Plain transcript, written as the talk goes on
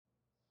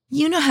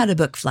You know how to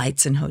book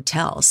flights and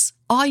hotels.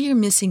 All you're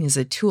missing is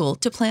a tool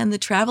to plan the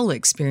travel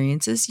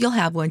experiences you'll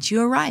have once you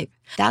arrive.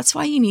 That's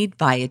why you need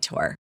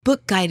Viator.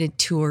 Book guided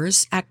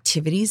tours,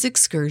 activities,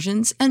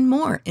 excursions, and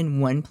more in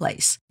one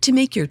place to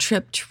make your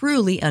trip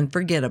truly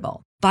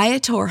unforgettable.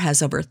 Viator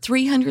has over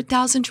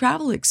 300,000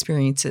 travel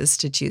experiences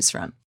to choose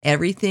from.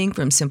 Everything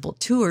from simple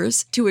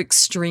tours to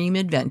extreme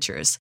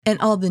adventures and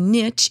all the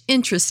niche,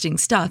 interesting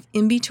stuff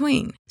in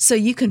between. So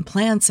you can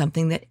plan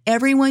something that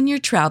everyone you're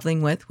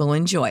traveling with will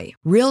enjoy.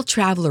 Real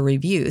traveler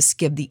reviews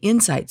give the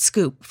inside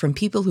scoop from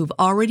people who've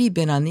already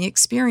been on the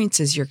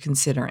experiences you're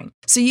considering.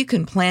 So you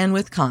can plan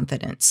with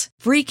confidence.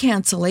 Free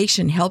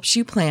cancellation helps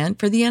you plan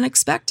for the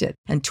unexpected.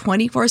 And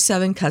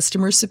 24/7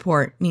 customer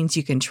support means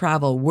you can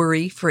travel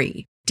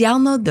worry-free.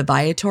 Download the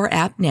Viator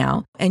app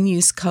now and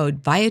use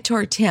code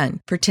Viator10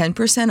 for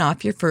 10%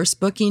 off your first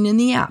booking in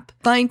the app.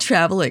 Find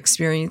travel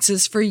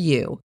experiences for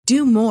you.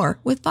 Do more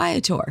with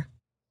Viator.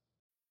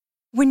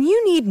 When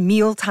you need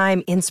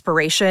mealtime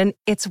inspiration,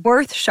 it's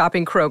worth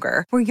shopping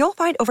Kroger, where you'll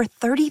find over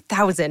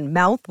 30,000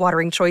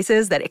 mouth-watering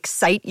choices that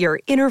excite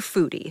your inner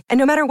foodie. And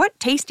no matter what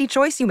tasty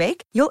choice you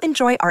make, you'll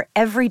enjoy our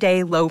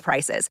everyday low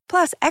prices,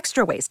 plus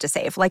extra ways to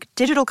save, like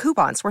digital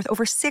coupons worth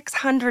over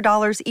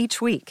 $600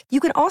 each week. You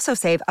can also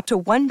save up to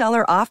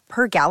 $1 off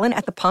per gallon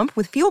at the pump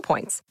with fuel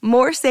points.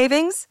 More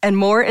savings and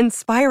more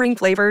inspiring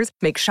flavors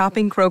make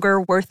shopping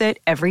Kroger worth it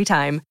every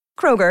time.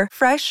 Kroger,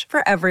 fresh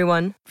for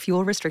everyone.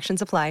 Fuel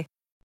restrictions apply.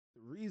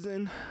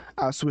 Reason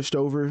I switched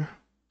over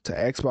to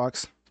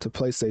Xbox to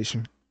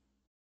PlayStation,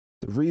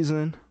 the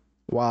reason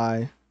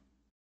why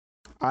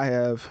I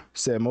have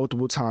said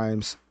multiple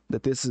times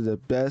that this is the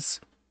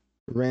best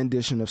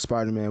rendition of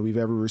Spider-Man we've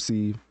ever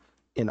received,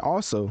 and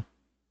also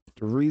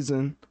the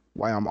reason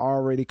why I'm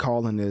already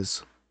calling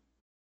this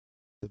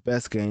the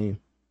best game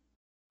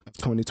of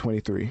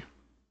 2023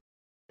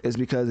 is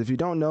because if you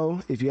don't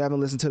know, if you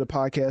haven't listened to the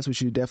podcast,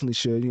 which you definitely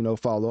should,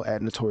 follow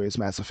at Notorious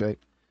Mass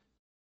Effect.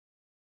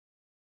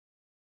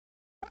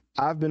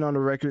 I've been on the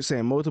record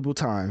saying multiple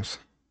times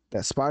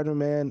that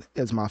Spider-Man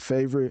is my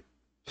favorite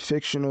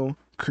fictional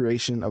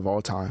creation of all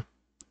time.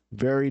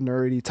 Very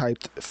nerdy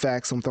type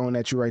facts I'm throwing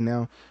at you right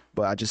now,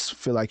 but I just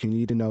feel like you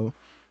need to know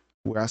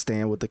where I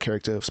stand with the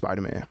character of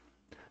Spider-Man.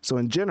 So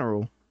in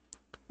general,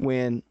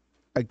 when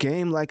a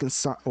game like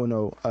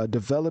a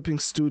developing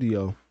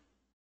studio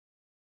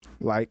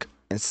like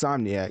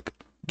Insomniac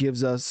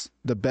gives us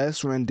the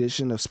best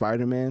rendition of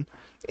Spider-Man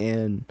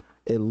in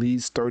at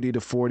least 30 to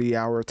 40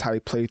 hour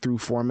type playthrough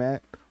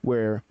format,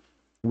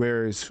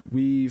 whereas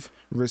we've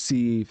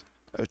received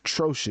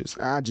atrocious,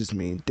 I just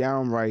mean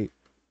downright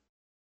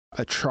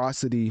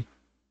atrocity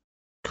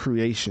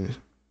creation,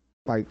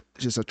 like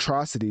just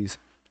atrocities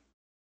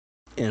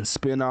in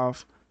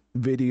spin-off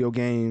video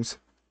games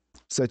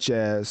such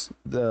as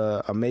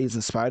the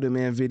Amazing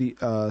Spider-Man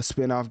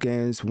spin-off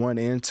games 1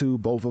 and 2.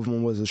 Both of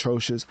them was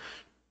atrocious.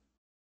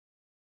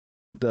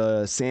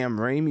 The Sam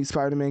Raimi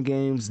Spider-Man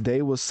games,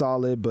 they were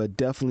solid, but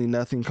definitely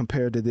nothing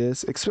compared to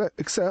this, except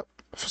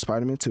for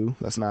Spider-Man 2.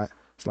 Let's not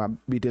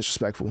be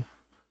disrespectful.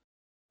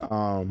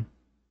 I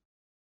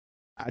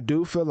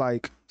do feel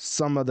like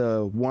some of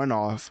the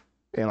one-off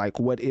and like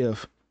what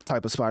if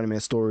type of Spider-Man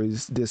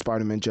stories did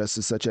Spider-Man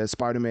justice, such as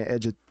Spider-Man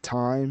Edge of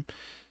Time,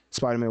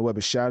 Spider-Man Web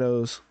of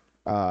Shadows,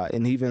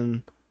 and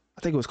even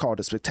I think it was called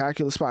The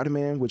Spectacular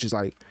Spider-Man, which is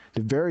like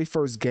the very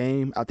first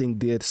game I think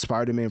did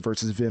Spider-Man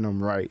versus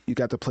Venom right. You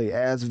got to play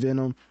as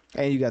Venom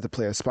and you got to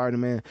play as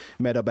Spider-Man,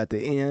 met up at the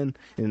end,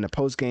 and the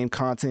post-game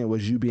content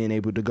was you being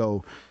able to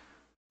go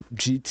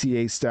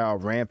GTA style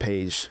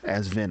rampage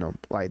as Venom.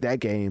 Like that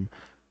game,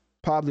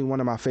 probably one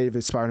of my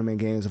favorite Spider-Man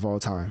games of all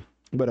time.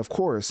 But of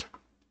course,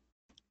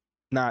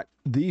 not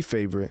the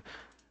favorite,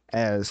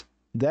 as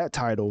that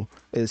title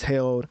is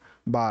held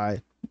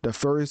by the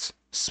first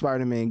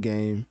Spider-Man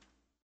game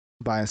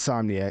by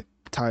Insomniac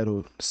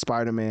titled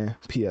Spider-Man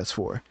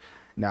PS4.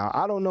 Now,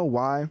 I don't know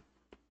why,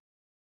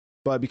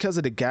 but because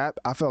of the gap,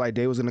 I felt like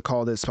they was going to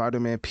call this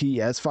Spider-Man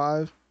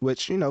PS5,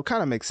 which, kind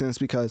of makes sense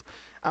because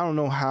I don't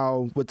know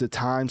what the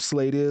time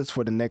slate is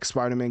for the next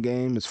Spider-Man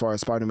game as far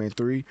as Spider-Man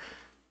 3.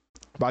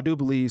 But I do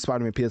believe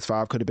Spider-Man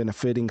PS5 could have been a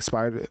fitting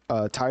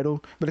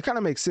title, but it kind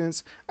of makes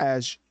sense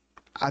as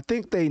I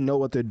think they know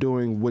what they're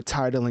doing with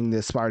titling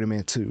this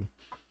Spider-Man 2.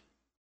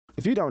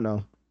 If you don't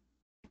know,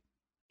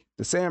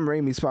 the Sam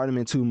Raimi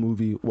Spider-Man 2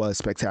 movie was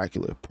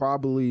spectacular.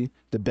 Probably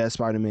the best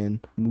Spider-Man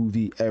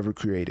movie ever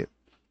created.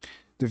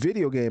 The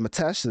video game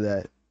attached to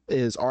that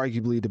is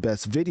arguably the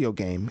best video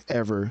game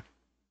ever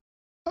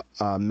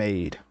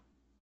made.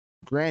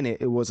 Granted,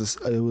 it was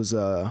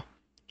a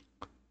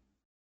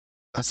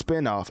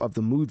spin-off of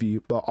the movie,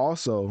 but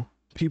also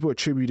people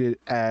attribute it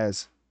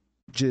as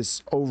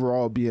just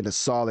overall being a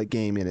solid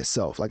game in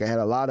itself. Like, I had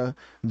a lot of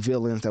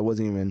villains that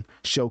wasn't even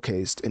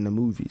showcased in the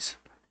movies,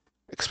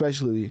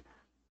 especially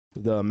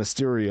the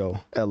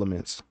Mysterio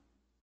elements.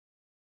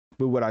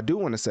 But what I do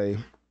want to say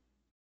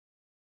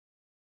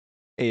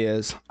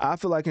is I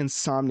feel like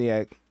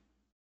Insomniac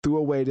threw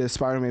away the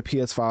Spider-Man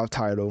PS5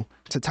 title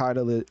to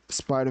title it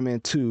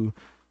Spider-Man 2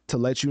 to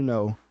let you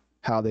know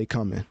how they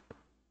coming.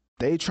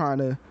 They trying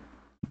to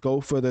go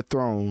for the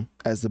throne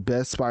as the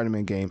best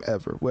Spider-Man game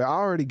ever. Well, I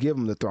already give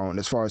them the throne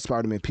as far as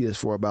Spider-Man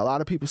PS4, but a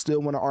lot of people still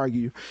want to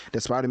argue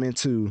that Spider-Man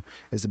 2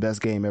 is the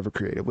best game ever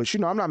created, which,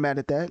 I'm not mad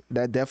at that.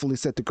 That definitely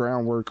set the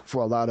groundwork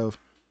for a lot of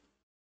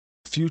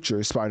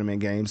future Spider-Man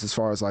games as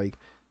far as like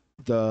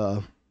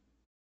the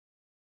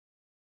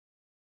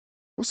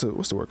what's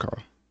the word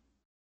called?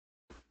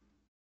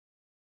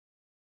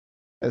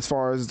 As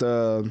far as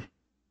the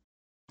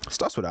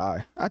starts with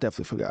I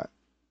definitely forgot.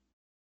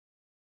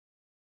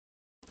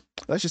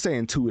 Let's just say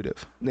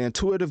intuitive. The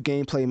intuitive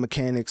gameplay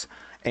mechanics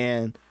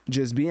and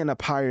just being a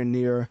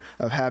pioneer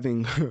of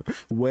having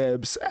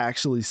webs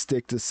actually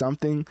stick to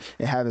something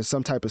and having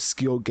some type of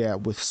skill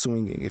gap with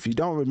swinging. If you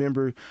don't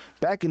remember,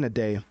 back in the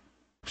day,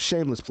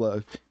 shameless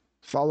plug,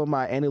 follow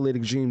my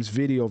Analytic Dreams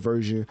video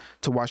version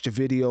to watch the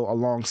video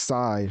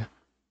alongside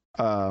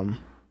the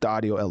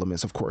audio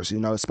elements, of course.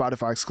 It's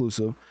Spotify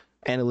exclusive,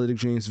 Analytic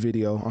Dreams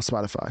video on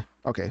Spotify.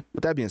 Okay,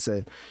 with that being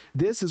said,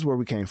 this is where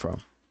we came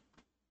from.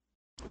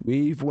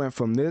 We've went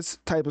from this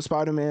type of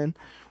Spider-Man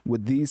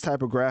with these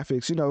type of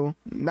graphics,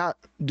 not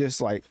just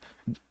like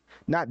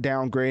not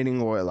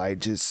downgrading or like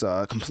just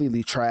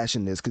completely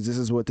trashing this, because this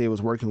is what they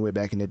was working with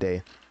back in the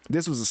day.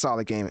 This was a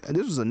solid game, and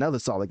this was another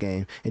solid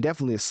game, and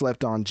definitely a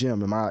slept-on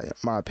gem in my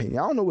opinion.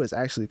 I don't know what it's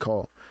actually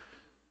called.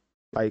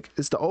 Like,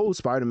 it's the old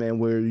Spider-Man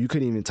where you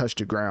couldn't even touch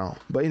the ground.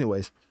 But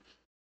anyways,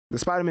 the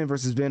Spider-Man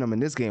versus Venom in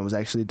this game was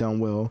actually done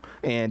well,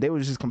 and they were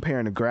just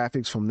comparing the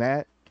graphics from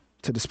that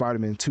to the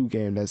Spider-Man 2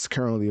 game that's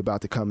currently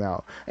about to come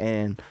out.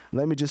 And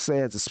let me just say,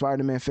 as a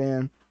Spider-Man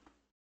fan,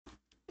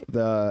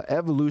 the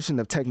evolution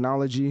of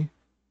technology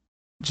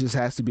just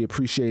has to be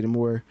appreciated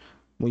more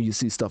when you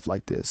see stuff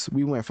like this.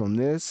 We went from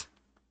this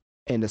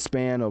in the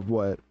span of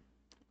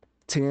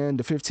 10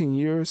 to 15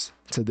 years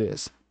to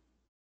this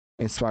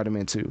in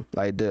Spider-Man 2.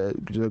 Like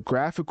the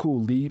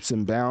graphical leaps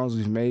and bounds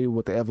we've made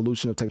with the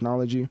evolution of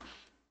technology.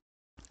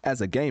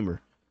 As a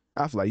gamer,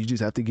 I feel like you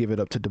just have to give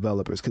it up to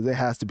developers, because there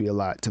has to be a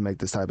lot to make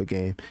this type of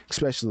game,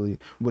 especially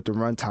with the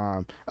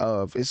runtime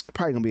of, it's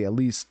probably gonna be at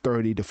least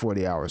 30 to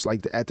 40 hours,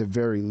 like at the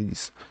very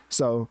least.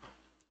 So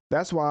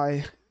that's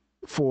why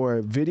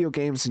for video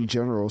games in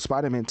general,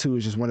 Spider-Man 2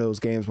 is just one of those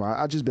games where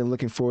I've just been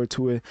looking forward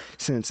to it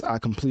since I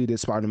completed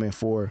Spider-Man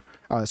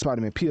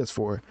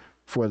PS4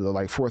 for the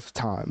like 4th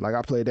time. Like,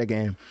 I played that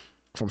game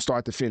from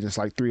start to finish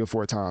like 3 or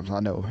 4 times.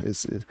 I know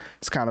it's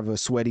kind of a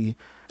sweaty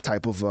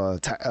type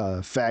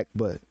of fact,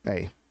 but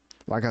hey,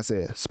 like I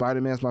said,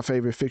 Spider-Man's my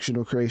favorite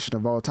fictional creation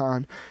of all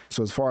time.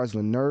 So as far as the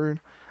nerd,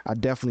 I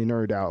definitely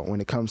nerd out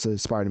when it comes to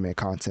Spider-Man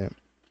content.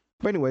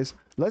 But anyways,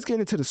 let's get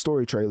into the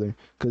story trailer,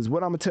 because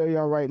what I'm gonna tell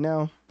y'all right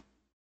now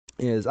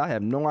is I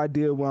have no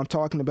idea what I'm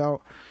talking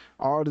about.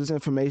 All this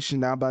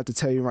information that I'm about to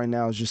tell you right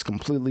now is just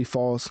completely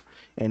false.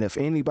 And if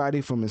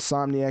anybody from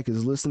Insomniac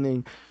is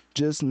listening,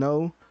 just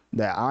know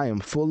that I am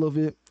full of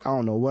it. I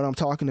don't know what I'm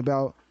talking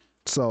about.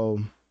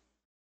 So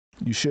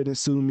you shouldn't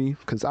sue me,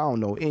 because I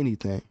don't know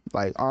anything.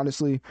 Like,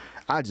 honestly,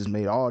 I just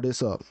made all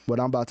this up, what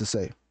I'm about to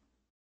say.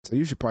 So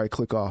you should probably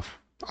click off,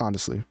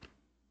 honestly.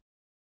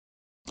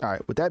 All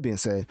right, with that being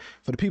said,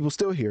 for the people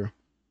still here,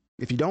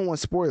 if you don't want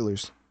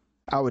spoilers,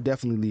 I would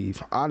definitely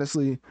leave.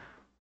 Honestly,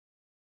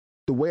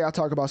 the way I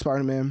talk about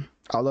Spider-Man,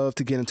 I love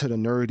to get into the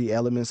nerdy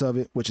elements of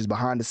it, which is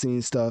behind the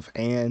scenes stuff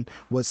and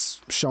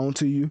what's shown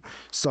to you.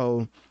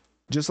 So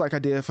just like I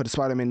did for the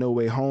Spider-Man No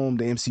Way Home,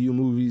 the MCU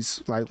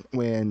movies, like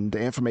when the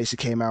information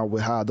came out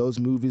with how those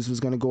movies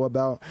was going to go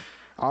about,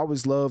 I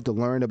always love to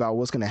learn about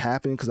what's going to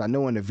happen, because I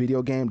know in the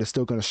video game they're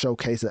still going to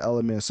showcase the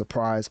element of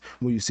surprise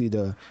when you see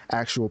the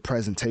actual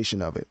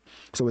presentation of it.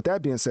 So with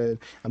that being said,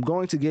 I'm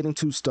going to get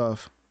into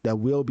stuff that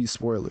will be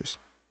spoilers.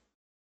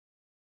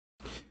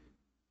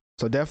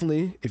 So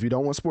definitely, if you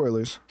don't want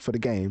spoilers for the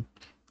game,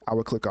 I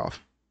would click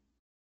off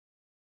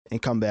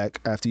and come back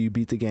after you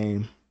beat the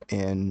game,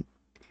 and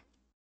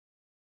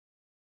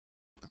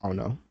I don't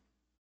know,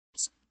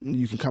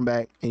 you can come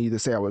back and either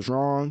say I was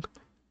wrong,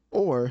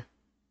 or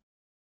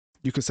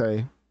you could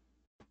say,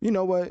 you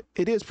know what,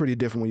 it is pretty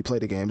different when you play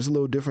the game. It's a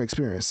little different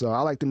experience. So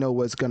I like to know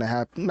what's going to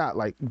happen, not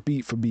like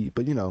beat for beat,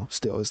 but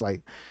still, it's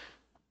like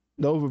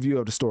the overview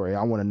of the story.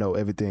 I want to know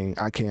everything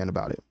I can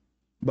about it.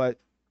 But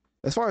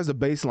as far as the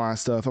baseline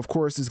stuff, of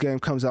course, this game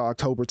comes out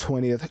October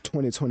 20th,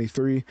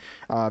 2023.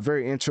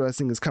 Very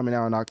interesting. It's coming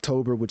out in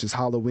October, which is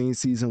Halloween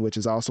season, which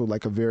is also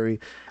like a very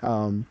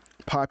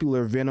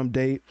popular Venom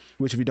date,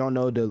 which if you don't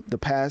know, the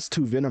past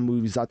 2 Venom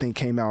movies I think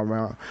came out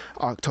around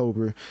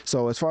October.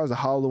 So as far as the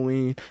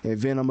Halloween and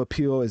Venom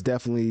appeal, is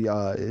definitely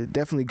it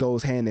definitely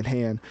goes hand in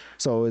hand.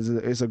 So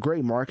it's a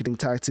great marketing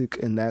tactic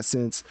in that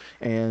sense.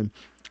 And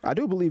I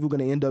do believe we're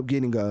going to end up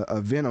getting a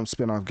Venom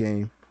spinoff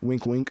game.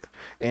 Wink, wink.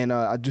 And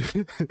I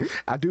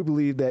do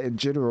believe that in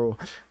general,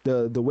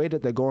 the way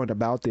that they're going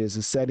about this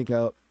is setting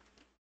up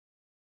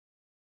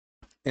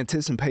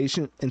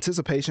anticipation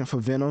for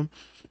Venom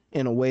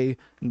in a way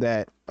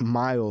that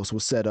Miles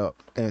was set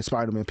up in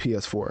Spider-Man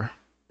PS4.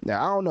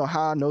 Now, I don't know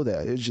how I know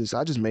that.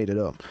 I just made it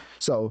up.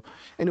 So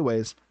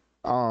anyways,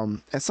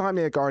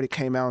 Insomniac already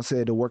came out and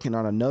said they're working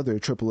on another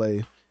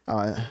AAA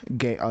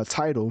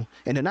title,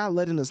 and they're not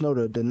letting us know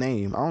the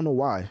name. I don't know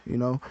why,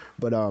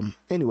 But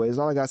anyways,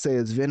 all I gotta say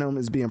is Venom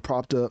is being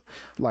propped up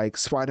like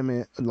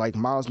Spider-Man, like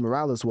Miles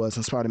Morales was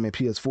in Spider-Man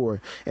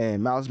PS4,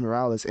 and Miles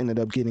Morales ended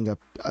up getting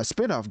a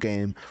spin-off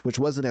game, which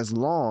wasn't as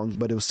long,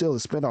 but it was still a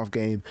spin-off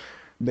game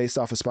based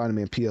off of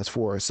Spider-Man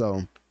PS4.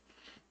 So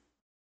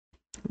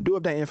do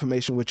up that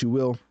information what you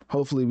will.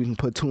 Hopefully we can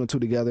put 2 and 2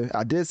 together.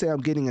 I did say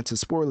I'm getting into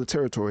spoiler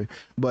territory,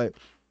 but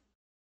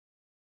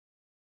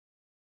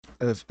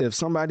if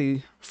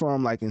somebody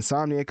from like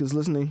Insomniac is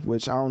listening,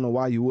 which I don't know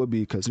why you would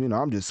be, because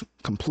I'm just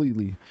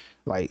completely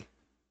like,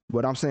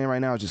 what I'm saying right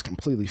now is just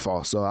completely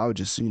false. So I would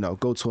just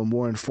go to a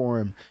more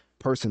informed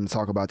person to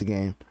talk about the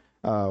game,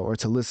 or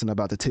to listen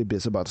about the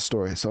tidbits about the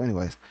story. So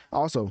anyways,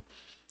 also,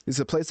 it's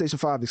a PlayStation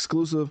 5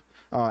 exclusive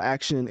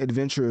action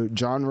adventure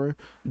genre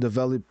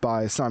developed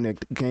by Insomniac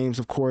Games,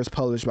 of course,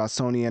 published by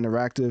Sony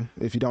Interactive.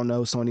 If you don't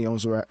know, Sony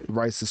owns the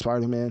rights to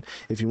Spider-Man.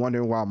 If you're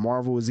wondering why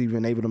Marvel is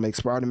even able to make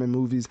Spider-Man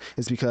movies,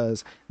 it's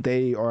because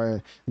they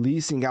are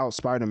leasing out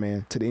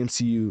Spider-Man to the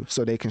MCU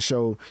so they can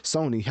show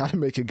Sony how to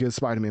make a good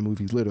Spider-Man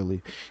movie,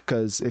 literally.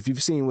 Because if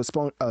you've seen with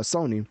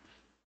Sony,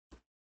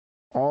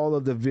 all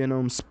of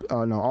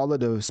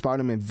the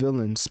Spider-Man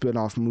villain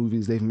spin-off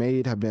movies they've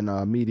made have been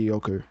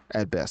mediocre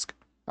at best.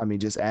 I mean,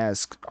 just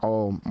ask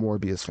all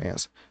Morbius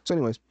fans. So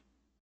anyways,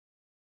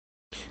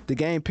 the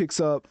game picks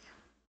up,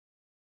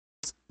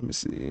 let me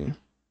see,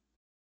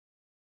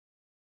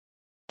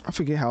 I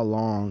forget how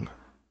long,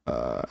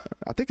 I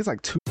think it's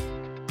like 2.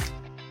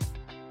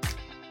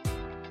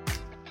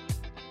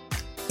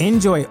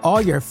 Enjoy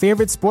all your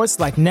favorite sports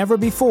like never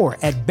before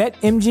at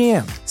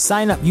BetMGM.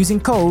 Sign up using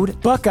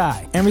code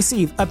Buckeye and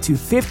receive up to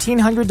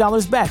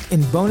 $1,500 back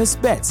in bonus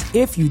bets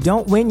if you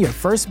don't win your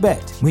first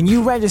bet. When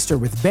you register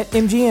with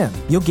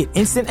BetMGM, you'll get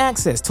instant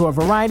access to a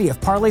variety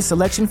of parlay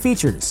selection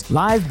features,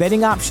 live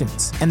betting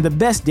options, and the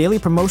best daily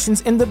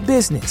promotions in the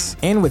business.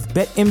 And with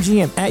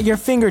BetMGM at your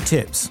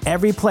fingertips,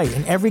 every play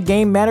and every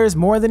game matters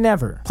more than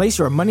ever. Place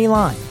your money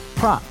line,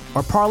 prop,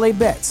 or parlay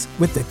bets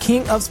with the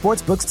king of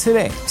sportsbooks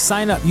today.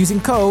 Sign up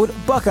using code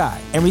Buckeye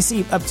and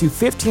receive up to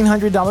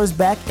 $1,500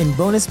 back in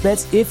bonus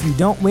bets if you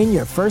don't win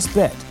your first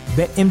bet.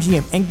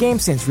 BetMGM and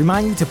GameSense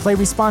remind you to play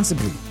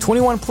responsibly.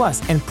 21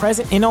 plus and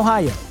present in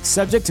Ohio,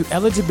 subject to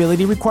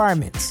eligibility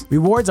requirements.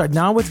 Rewards are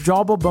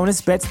non-withdrawable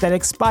bonus bets that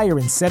expire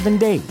in 7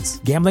 days.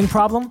 Gambling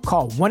problem?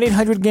 Call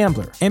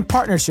 1-800-GAMBLER. In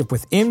partnership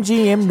with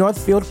MGM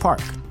Northfield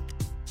Park.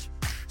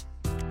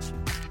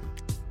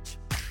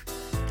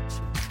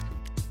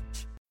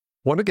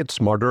 Want to get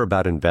smarter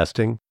about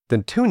investing?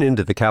 Then tune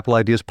into the Capital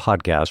Ideas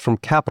podcast from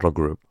Capital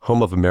Group,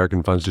 home of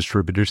American Funds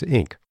Distributors,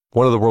 Inc.,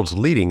 one of the world's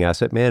leading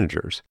asset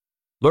managers.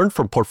 Learn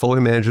from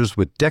portfolio managers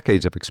with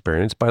decades of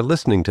experience by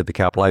listening to the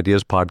Capital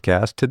Ideas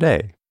podcast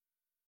today.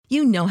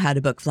 You know how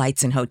to book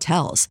flights and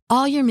hotels.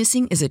 All you're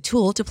missing is a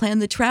tool to plan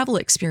the travel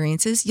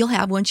experiences you'll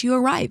have once you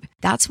arrive.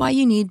 That's why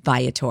you need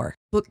Viator.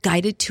 Book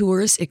guided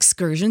tours,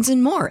 excursions,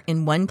 and more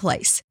in one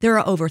place. There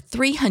are over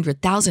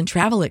 300,000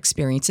 travel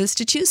experiences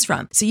to choose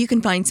from, so you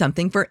can find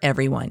something for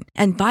everyone.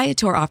 And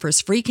Viator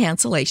offers free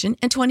cancellation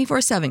and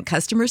 24/7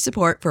 customer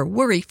support for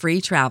worry-free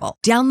travel.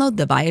 Download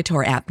the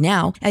Viator app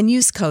now and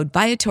use code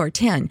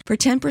Viator10 for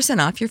 10%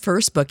 off your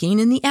first booking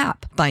in the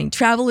app. Find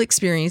travel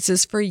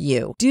experiences for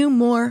you. Do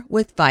more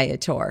with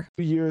Viator.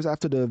 2 years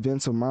after the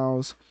events of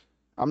Miles,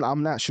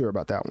 I'm not sure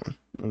about that one.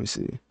 Let me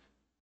see.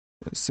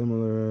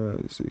 Similar,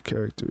 let's see,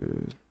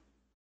 characters.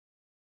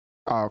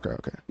 Oh, okay.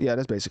 Yeah,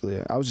 that's basically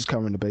it. I was just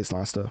covering the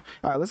baseline stuff.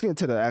 All right, let's get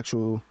into the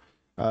actual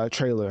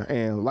trailer.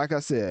 And like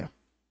I said,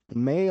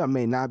 may or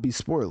may not be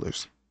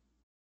spoilers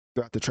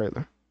throughout the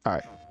trailer. All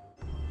right.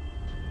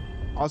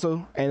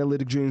 Also,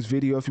 Analytic Dreams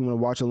video if you want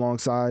to watch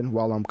alongside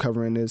while I'm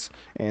covering this.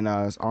 And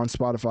on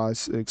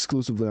Spotify,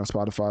 exclusively on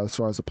Spotify as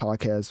far as the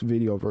podcast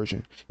video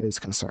version is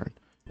concerned.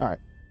 All right.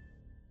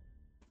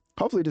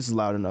 Hopefully this is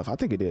loud enough. I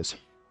think it is.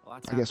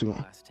 I guess we're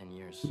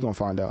gonna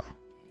find out.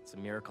 It's a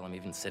miracle I'm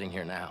even sitting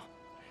here now.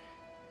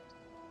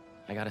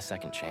 I got a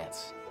second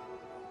chance.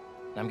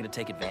 And I'm gonna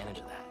take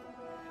advantage of that.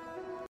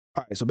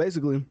 All right, so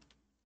basically,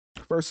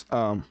 first,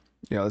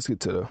 let's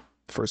get to the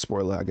first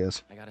spoiler, I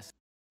guess.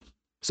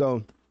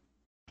 So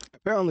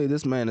apparently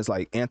this man is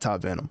like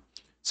anti-Venom.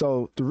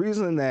 So the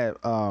reason that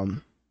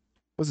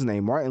what's his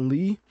name, Martin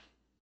Lee,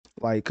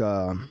 like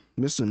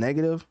Mr.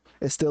 Negative,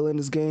 is still in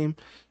this game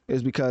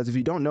is because if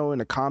you don't know, in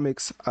the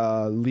comics,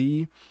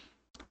 Lee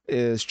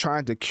is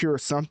trying to cure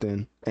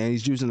something and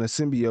he's using a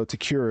symbiote to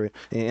cure it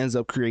and ends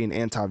up creating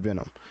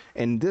anti-venom.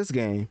 In this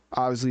game,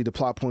 obviously the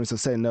plot points are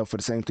setting up for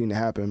the same thing to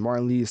happen.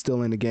 Martin Lee is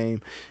still in the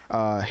game.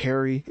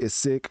 Harry is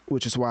sick,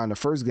 which is why in the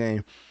first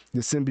game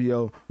the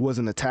symbiote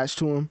wasn't attached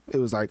to him. It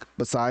was like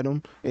beside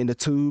him in the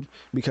tube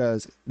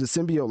because the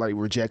symbiote like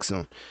rejects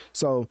him.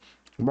 So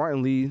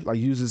Martin Lee like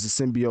uses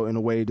the symbiote in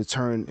a way to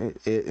turn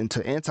it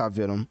into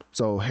anti-venom.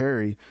 So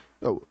Harry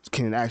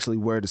can actually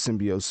wear the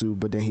symbiote suit,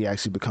 but then he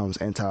actually becomes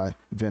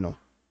anti-venom.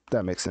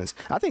 That makes sense.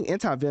 I think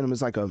anti-venom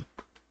is like a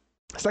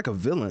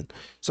villain.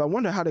 So I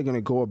wonder how they're gonna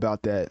go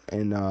about that.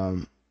 And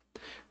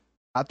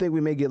I think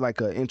we may get like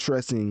an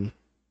interesting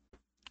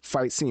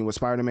fight scene with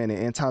Spider-Man and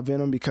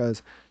Anti-Venom,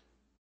 because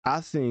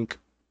I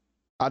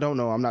don't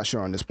know, I'm not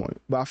sure on this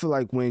point, but I feel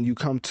like when you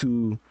come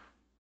to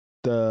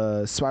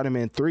the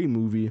Spider-Man 3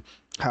 movie,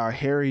 how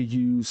Harry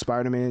used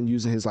Spider-Man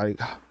using his like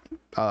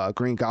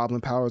Green Goblin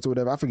powers or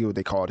whatever, I forget what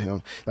they called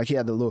him. Like he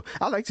had the little,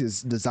 I liked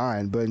his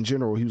design, but in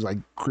general he was like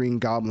Green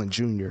Goblin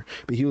Jr.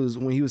 But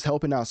when he was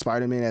helping out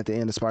Spider-Man at the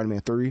end of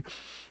Spider-Man 3,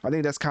 I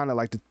think that's kind of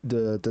like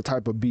the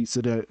type of beats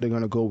that they're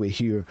gonna go with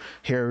here.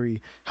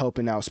 Harry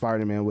helping out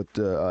Spider-Man with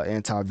the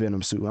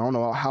anti-venom suit. I don't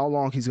know how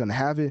long he's gonna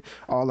have it.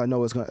 All I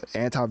know is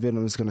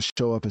anti-venom is gonna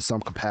show up in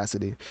some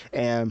capacity.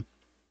 And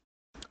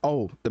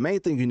the main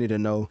thing you need to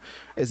know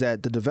is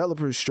that the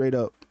developers straight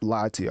up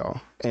lied to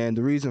y'all, and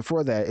the reason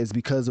for that is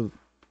because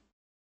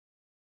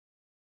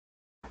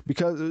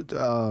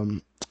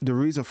the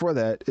reason for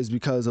that is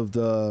because of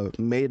the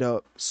made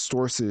up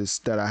sources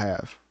that I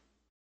have.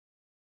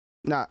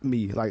 Not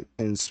me, like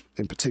in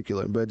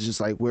particular, but just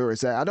like where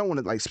it's at. I don't want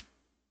to like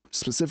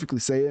specifically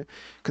say it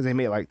because they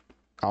may like,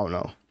 I don't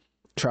know,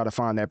 try to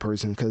find that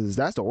person, because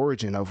that's the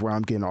origin of where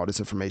I'm getting all this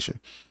information.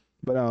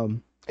 But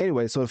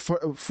anyway, so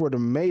for the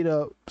made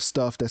up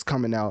stuff that's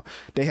coming out,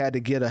 they had to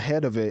get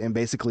ahead of it and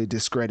basically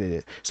discredit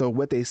it. So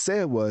what they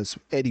said was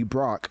Eddie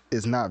Brock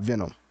is not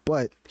Venom,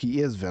 but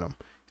he is Venom.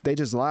 They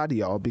just lied to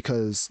y'all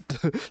because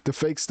the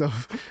fake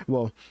stuff,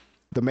 well,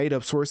 the made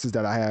up sources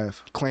that I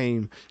have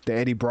claim that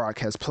Eddie Brock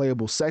has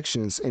playable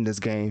sections in this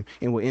game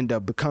and will end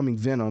up becoming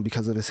Venom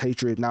because of his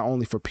hatred not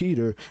only for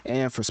Peter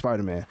and for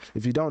Spider-Man.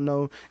 If you don't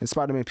know, in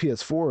Spider-Man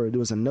PS4, there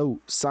was a note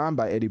signed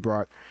by Eddie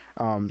Brock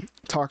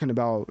talking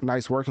about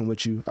nice working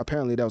with you.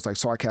 Apparently that was like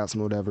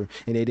sarcasm or whatever,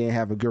 and they didn't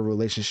have a good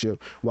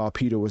relationship while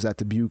Peter was at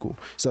the Bugle.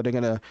 So they're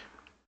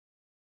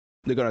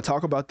gonna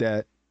talk about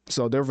that.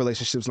 So their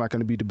relationship's not going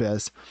to be the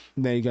best.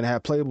 And then you're going to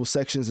have playable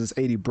sections as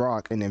Eddie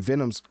Brock, and then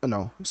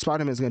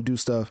Spider-Man's going to do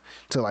stuff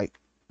to like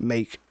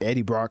make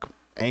Eddie Brock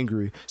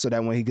angry, so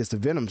that when he gets the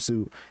Venom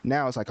suit,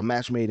 now it's like a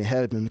match made in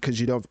heaven. Because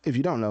if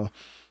you don't know,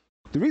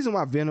 the reason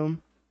why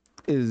Venom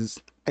is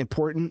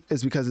important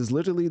is because it's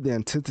literally the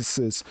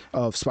antithesis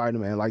of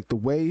Spider-Man. Like the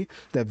way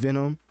that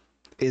Venom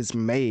is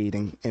made,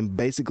 and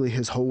basically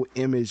his whole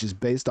image is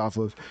based off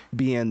of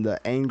being the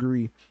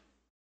angry,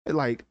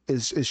 like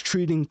is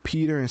treating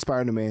Peter and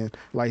Spider-Man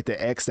like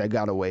the ex that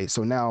got away.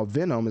 So now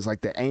Venom is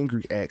like the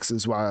angry ex,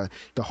 is why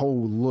the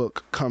whole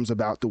look comes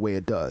about the way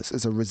it does.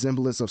 It's a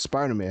resemblance of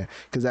Spider-Man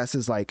because that's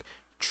his like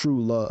true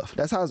love.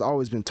 That's how it's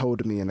always been told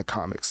to me in the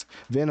comics.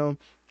 Venom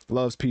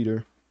loves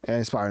Peter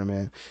and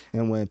Spider-Man,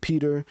 and when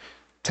Peter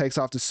takes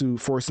off the suit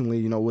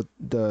forcibly, with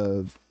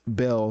the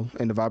bell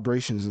and the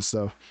vibrations and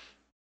stuff,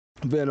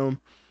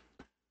 Venom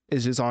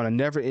is just on a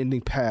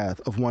never-ending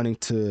path of wanting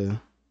to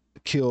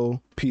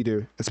kill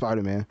Peter and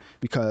Spider-Man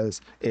because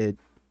it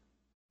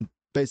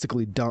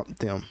basically dumped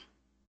them.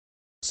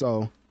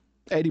 So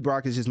Eddie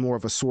Brock is just more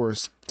of a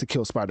source to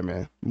kill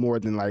Spider-Man, more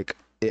than like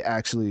it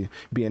actually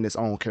being its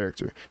own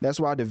character. That's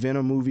why the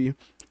Venom movie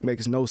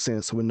makes no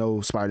sense with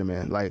no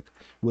Spider-Man. Like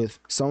with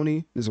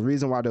Sony, there's a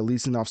reason why they're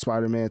leasing off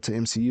Spider-Man to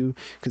MCU,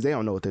 because they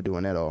don't know what they're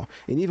doing at all.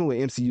 And even with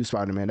MCU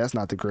Spider-Man, that's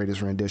not the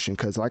greatest rendition,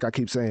 because like I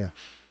keep saying,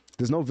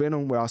 there's no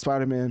Venom without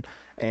Spider-Man,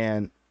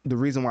 and the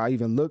reason why it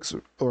even looks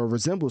or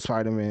resembles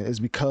Spider-Man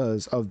is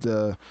because of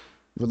the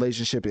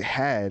relationship it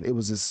had. It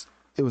was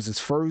his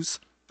first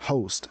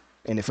host,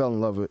 and it fell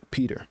in love with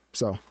Peter.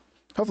 So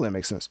hopefully that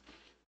makes sense.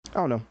 I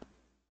don't know.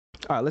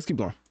 All right, let's keep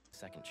going.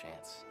 Second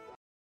chance.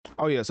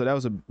 Oh yeah, so that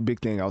was a big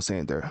thing I was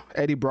saying there.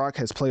 Eddie Brock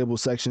has playable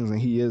sections,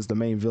 and he is the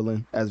main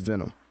villain as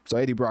Venom. So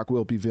Eddie Brock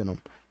will be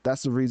Venom.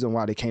 That's the reason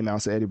why they came out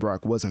and said Eddie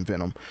Brock wasn't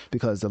Venom,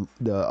 because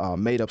the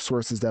made up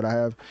sources that I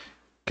have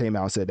came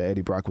out and said that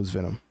Eddie Brock was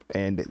Venom.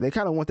 And they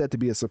kind of want that to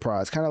be a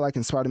surprise. Kind of like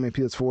in Spider-Man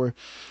PS4,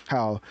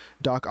 how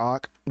Doc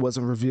Ock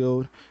wasn't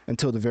revealed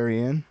until the very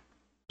end.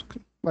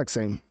 Like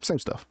same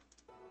stuff.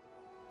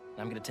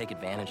 I'm going to take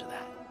advantage of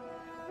that.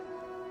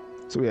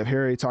 So we have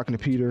Harry talking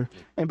to Peter.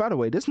 And by the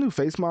way, this new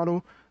face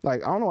model,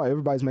 like, I don't know why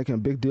everybody's making a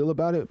big deal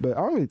about it, but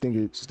I don't really think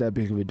it's that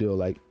big of a deal.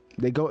 Like,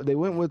 they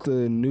went with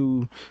the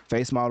new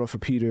face model for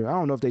Peter. I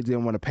don't know if they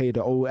didn't want to pay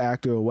the old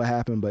actor or what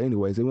happened, but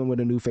anyways, they went with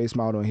a new face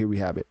model, and here we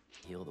have it.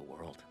 Heal the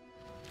world.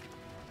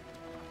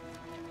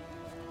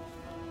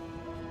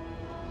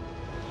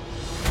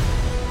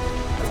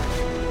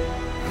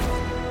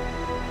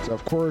 So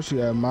of course you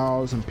have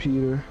Miles and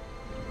Peter,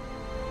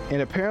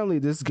 and apparently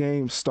this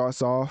game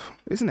starts off.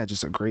 Isn't that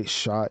just a great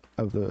shot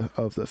of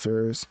the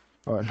Ferris,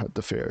 or not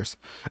the Ferris,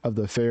 of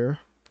the fair?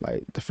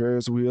 Like the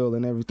Ferris wheel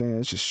and everything.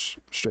 It's just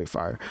straight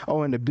fire.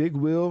 Oh, and the big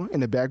wheel in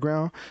the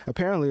background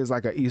apparently is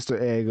like an Easter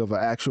egg of an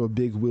actual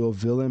big wheel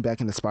villain back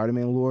in the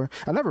Spider-Man lore.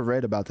 I never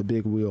read about the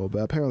big wheel, but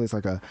apparently it's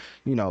like a,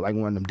 like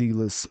one of them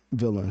D-list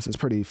villains. It's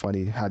pretty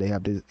funny how they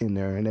have this in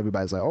there, and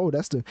everybody's like, oh,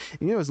 that's the,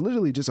 it's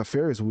literally just a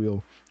Ferris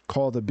wheel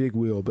called the big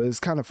wheel. But it's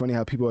kind of funny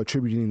how people are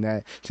attributing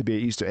that to be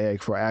an Easter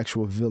egg for an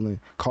actual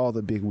villain called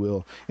the big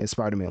wheel in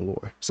Spider-Man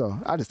lore. So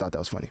I just thought that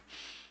was funny.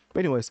 But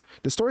anyways,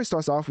 the story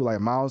starts off with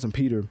like Miles and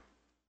Peter,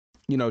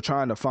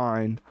 trying to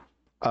find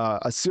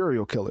a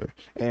serial killer.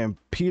 And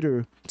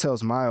Peter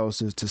tells Miles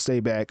to stay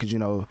back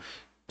because,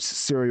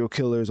 serial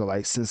killers are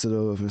like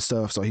sensitive and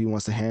stuff, so he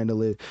wants to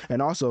handle it.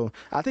 And also,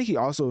 I think he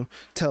also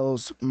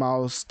tells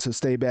Miles to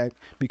stay back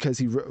because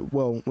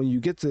when you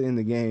get to in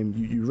the game,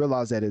 you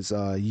realize that it's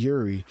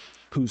Yuri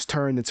who's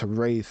turned into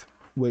Wraith,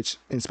 which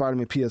in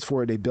Spider-Man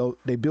PS4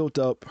 they built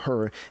up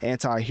her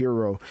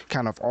anti-hero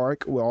kind of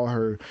arc with all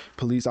her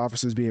police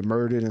officers being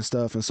murdered and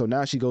stuff, and so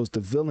now she goes the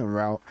villain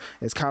route.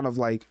 It's kind of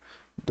like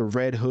the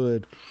Red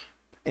Hood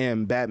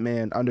and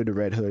Batman under the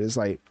Red Hood. It's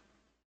like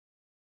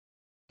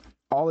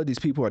all of these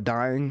people are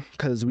dying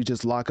because we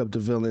just lock up the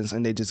villains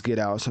and they just get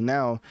out. So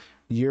now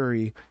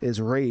Yuri is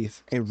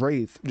Wraith, and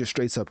Wraith just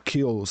straight up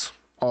kills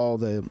all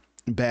the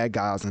bad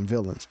guys and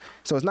villains.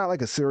 So it's not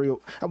like a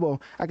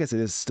I guess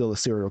it is still a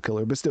serial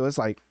killer, but still, it's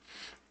like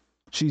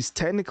she's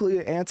technically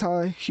an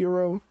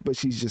anti-hero, but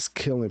she's just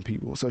killing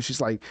people. So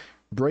she's like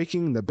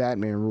breaking the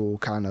Batman rule,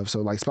 kind of.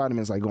 So like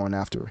Spider-Man's like going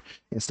after her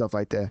and stuff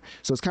like that.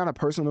 So it's kind of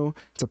personal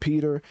to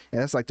Peter,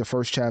 and that's like the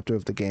first chapter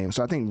of the game.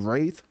 So I think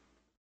Wraith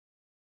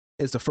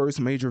is the first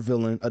major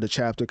villain of the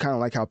chapter, kind of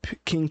like how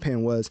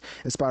Kingpin was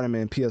in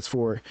Spider-Man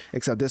PS4,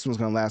 except this one's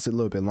going to last a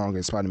little bit longer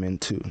in Spider-Man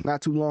 2.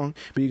 Not too long,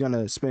 but you're going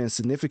to spend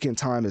significant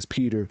time as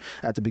Peter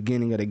at the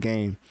beginning of the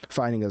game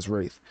fighting as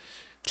Wraith.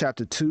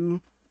 Chapter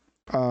 2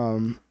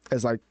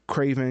 is like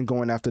Kraven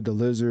going after the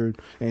Lizard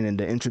and then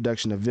the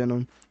introduction of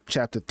Venom.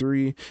 Chapter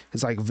 3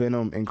 is like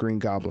Venom and Green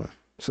Goblin.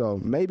 So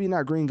maybe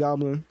not Green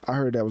Goblin. I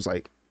heard that was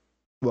like,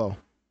 well,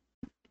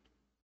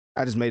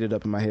 I just made it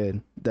up in my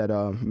head that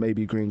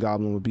maybe Green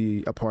Goblin would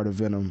be a part of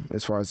Venom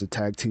as far as the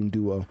tag team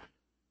duo,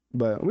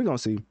 but we're gonna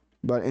see.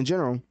 But in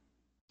general,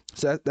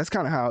 so that's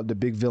kind of how the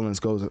big villains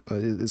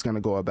is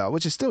gonna go about,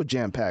 which is still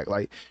jam packed.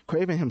 Like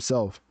Kraven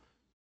himself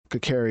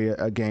could carry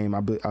a game,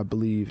 I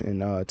believe,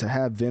 and to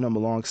have Venom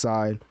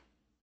alongside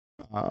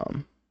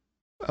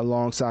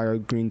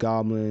Green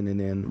Goblin, and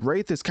then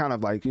Wraith is kind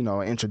of like, you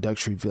know, an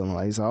introductory villain.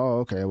 Like, he's like, oh,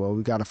 okay, well,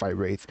 we gotta fight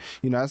Wraith.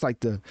 You know, that's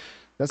like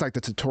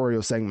the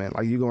tutorial segment.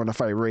 Like, you're going to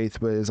fight Wraith,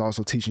 but it's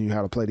also teaching you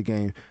how to play the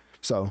game.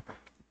 So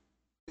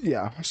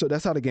yeah, so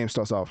that's how the game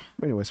starts off.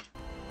 Anyways,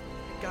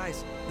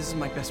 guys, this is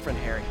my best friend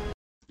Harry.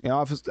 And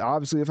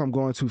obviously if I'm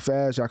going too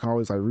fast, y'all can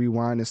always like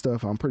rewind and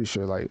stuff. I'm pretty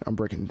sure like I'm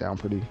breaking it down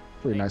pretty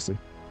nicely.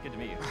 Good to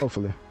meet you.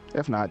 Hopefully.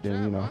 If not,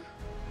 then, you know.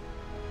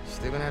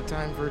 Still gonna have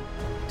time for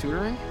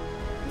tutoring?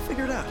 We'll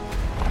figure it out.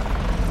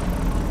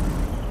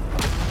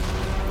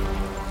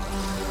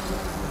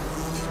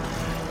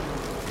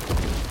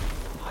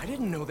 I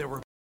didn't know there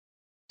were...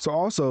 So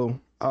also,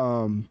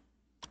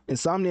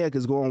 Insomniac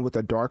is going with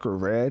a darker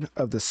red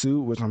of the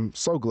suit, which I'm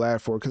so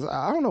glad for, because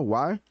I don't know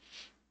why,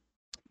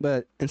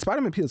 but in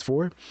Spider-Man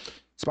PS4,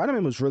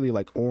 Spider-Man was really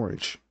like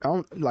orange.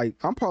 I'm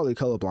probably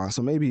colorblind,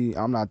 so maybe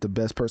I'm not the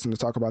best person to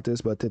talk about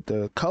this, but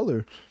the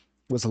color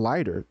was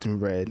lighter than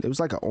red. It was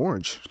like an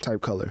orange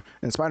type color.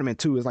 And Spider-Man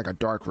 2 is like a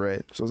dark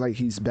red. So it's like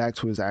he's back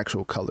to his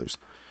actual colors.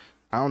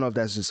 I don't know if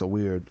that's just a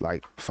weird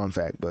like fun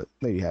fact, but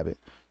there you have it.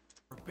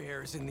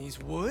 Bears in these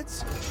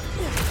woods?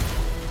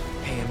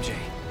 Hey MJ,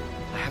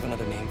 I have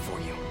another name for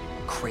you.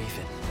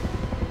 Kraven.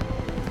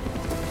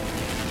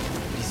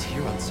 He's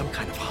here on some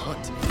kind of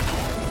hunt.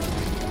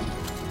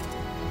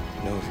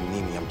 No, if you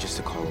need me, I'm just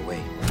a call away.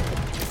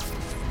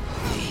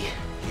 Lee,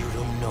 you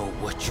don't know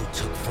what you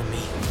took from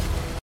me.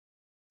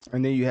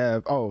 And then you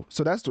have,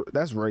 so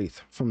that's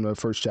Wraith from the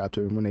first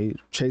chapter when they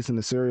chasing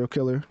the serial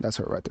killer. That's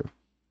her right there.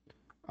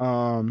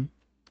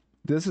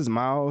 This is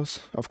Miles,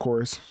 of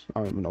course. I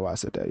don't even know why I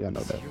said that. Y'all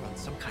know that. You're on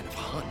some kind of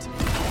hunt.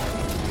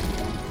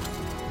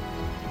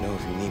 No,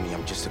 if you need me,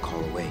 I'm just a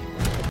call away.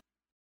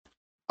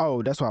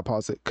 Oh, that's why I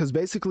paused it. Because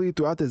basically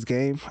throughout this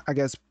game, I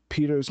guess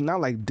Peter's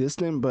not like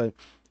distant, but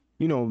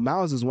you know,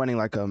 Miles is wanting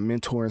like a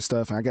mentor and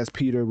stuff. And I guess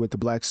Peter, with the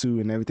black suit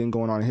and everything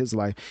going on in his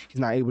life, he's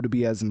not able to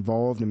be as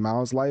involved in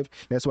Miles' life.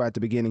 That's why at the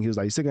beginning he was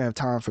like, "You still gonna have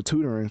time for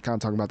tutoring," kind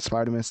of talking about the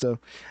Spider-Man stuff.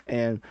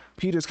 And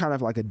Peter's kind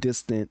of like a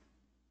distant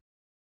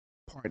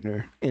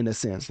partner in a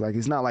sense. Like,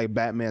 he's not like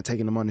Batman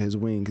taking him under his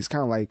wing. He's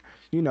kind of like,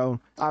 you know,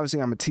 obviously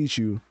I'm gonna teach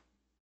you,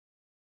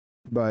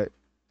 but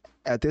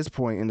at this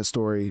point in the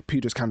story,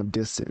 Peter's kind of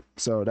distant.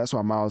 So that's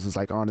why Miles is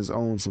like on his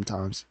own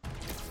sometimes.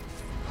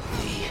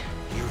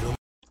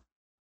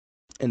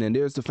 And then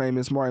there's the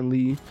famous Martin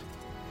Lee.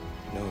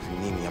 No, if you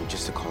need me, I'm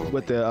just a call away.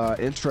 With the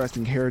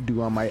interesting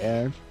hairdo, I might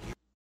add.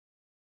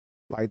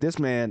 Like, this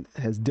man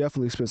has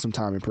definitely spent some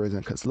time in prison,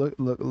 because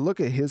look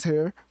at his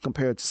hair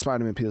compared to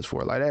Spider-Man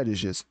PS4. Like, that is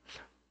just,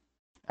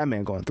 that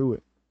man going through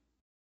it.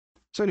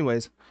 So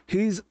anyways,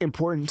 he's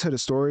important to the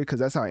story because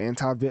that's how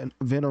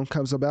Anti-Venom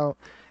comes about.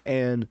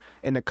 And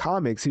in the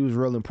comics, he was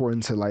real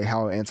important to like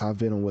how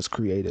Anti-Venom was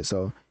created.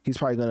 So he's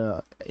probably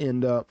gonna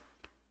end up,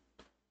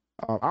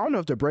 I don't know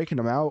if they're breaking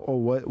him out or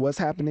what's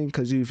happening,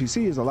 because if you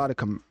see, there's a lot of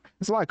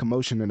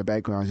commotion in the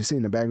background. You see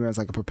in the background, it's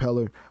like a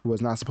propeller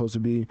was not supposed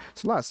to be.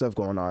 It's a lot of stuff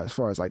going on as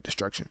far as like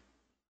destruction.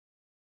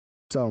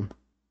 So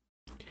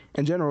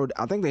in general,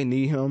 I think they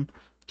need him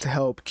to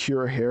help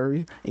cure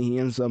Harry, and he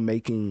ends up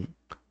making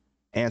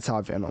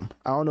anti-venom.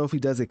 I don't know if he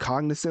does it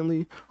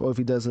cognizantly or if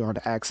he does it on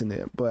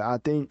accident, but I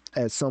think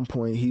at some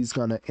point he's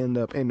gonna end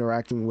up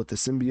interacting with the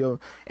symbiote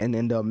and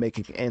end up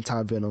making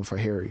anti-venom for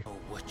Harry.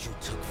 What you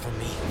took from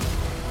me.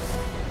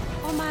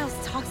 All Miles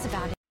talks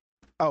about it.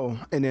 Oh,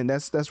 and then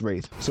that's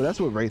Wraith. So that's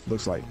what Wraith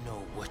looks like.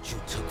 Know what you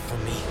took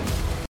from me.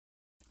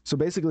 So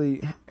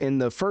basically, in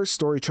the first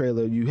story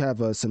trailer, you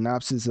have a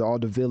synopsis of all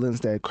the villains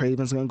that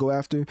Kraven's gonna go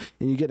after,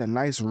 and you get a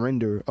nice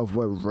render of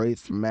what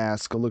Wraith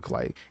mask look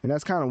like, and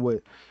that's kind of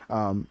what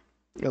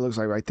it looks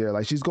like right there.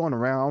 Like she's going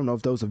around. I don't know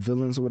if those are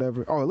villains or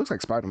whatever. Oh, it looks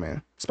like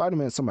Spider-Man.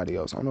 Spider-Man, somebody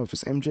else. I don't know if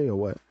it's MJ or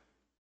what,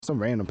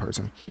 some random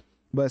person.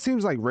 But it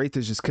seems like Wraith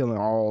is just killing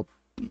all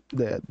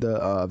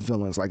the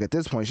villains. Like at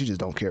this point, she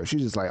just don't care.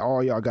 She's just like,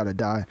 all y'all gotta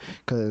die,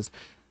 because.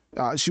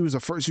 She was a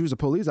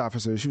police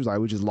officer. She was like,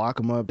 we just lock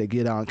them up, they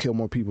get out and kill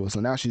more people. So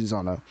now she's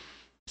on a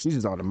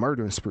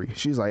murdering spree.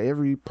 She's like,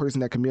 every person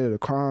that committed a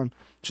crime,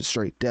 just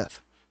straight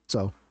death.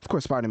 So of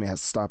course Spider-Man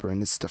has to stop her,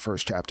 and this is the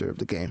first chapter of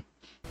the game.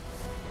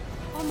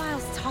 All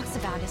Miles talks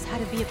about is how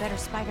to be a better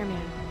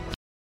Spider-Man.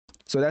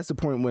 So that's the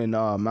point when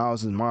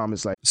Miles' mom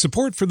is like...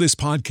 Support for this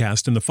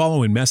podcast and the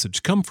following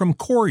message come from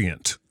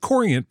Corient.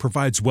 Corient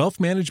provides wealth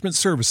management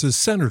services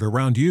centered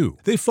around you.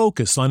 They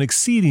focus on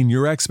exceeding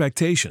your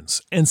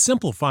expectations and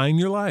simplifying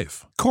your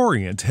life.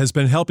 Corient has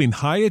been helping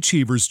high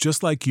achievers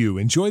just like you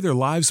enjoy their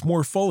lives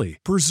more fully,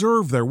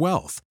 preserve their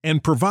wealth,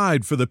 and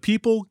provide for the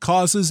people,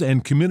 causes,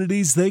 and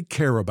communities they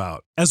care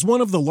about. As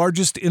one of the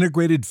largest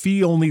integrated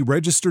fee-only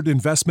registered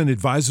investment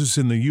advisors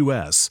in the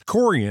U.S.,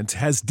 Corient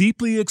has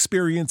deeply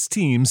experienced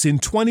teams in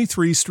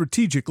 23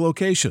 strategic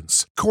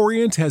locations.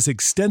 Corient has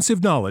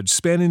extensive knowledge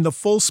spanning the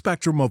full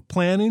spectrum of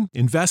planning,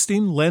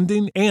 investing,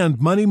 lending, and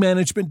money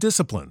management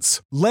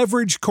disciplines.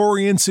 Leverage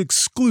Corient's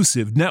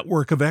exclusive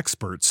network of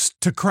experts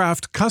to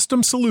craft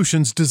custom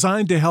solutions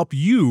designed to help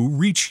you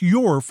reach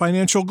your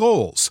financial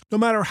goals, no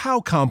matter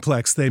how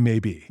complex they may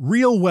be.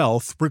 Real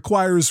wealth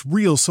requires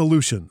real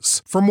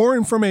solutions. For more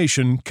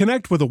information,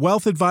 connect with a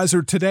wealth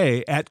advisor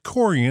today at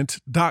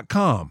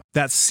Corient.com.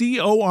 That's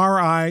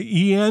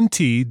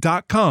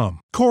Corient.com.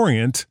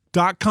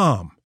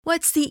 Corient.com.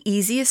 What's the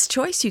easiest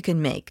choice you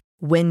can make?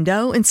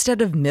 Window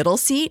instead of middle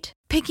seat?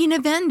 Picking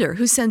a vendor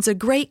who sends a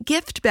great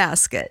gift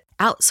basket?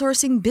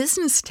 Outsourcing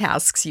business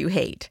tasks you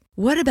hate?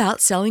 What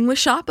about selling with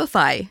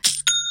Shopify?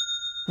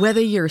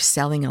 Whether you're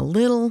selling a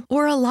little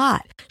or a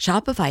lot,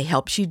 Shopify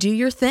helps you do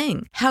your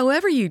thing,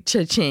 however you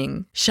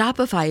cha-ching.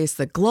 Shopify is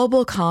the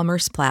global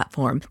commerce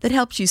platform that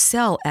helps you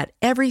sell at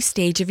every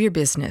stage of your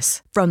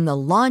business. From the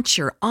launch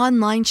your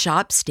online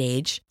shop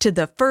stage to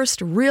the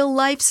first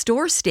real-life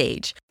store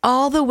stage,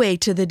 all the way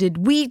to the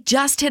did we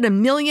just hit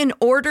 1 million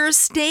orders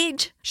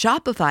stage.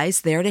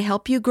 Shopify's there to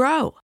help you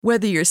grow.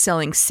 Whether you're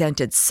selling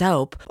scented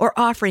soap or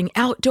offering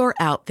outdoor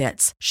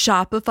outfits,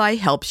 Shopify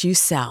helps you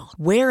sell.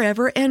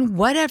 Wherever and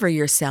whatever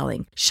you're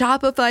selling,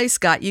 Shopify's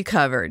got you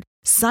covered.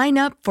 Sign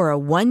up for a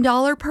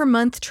 $1 per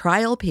month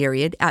trial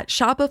period at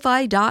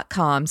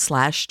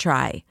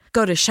shopify.com/try.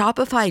 Go to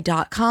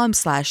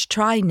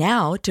shopify.com/try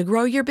now to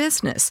grow your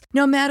business,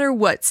 no matter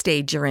what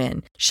stage you're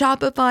in.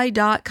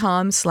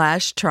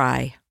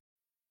 Shopify.com/try.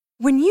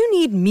 When you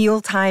need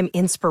mealtime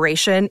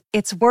inspiration,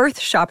 it's worth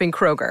shopping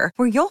Kroger,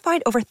 where you'll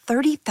find over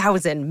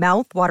 30,000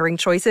 mouth-watering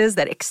choices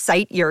that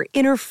excite your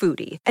inner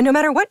foodie. And no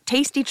matter what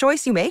tasty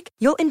choice you make,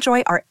 you'll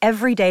enjoy our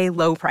everyday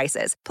low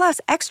prices, plus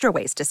extra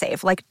ways to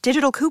save, like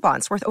digital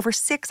coupons worth over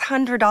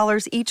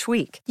 $600 each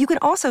week. You can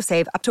also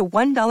save up to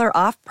 $1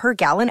 off per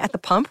gallon at the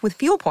pump with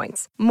fuel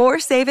points. More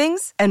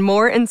savings and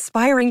more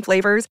inspiring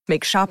flavors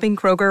make shopping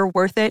Kroger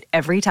worth it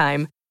every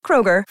time.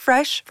 Kroger,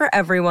 fresh for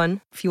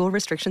everyone. Fuel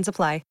restrictions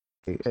apply.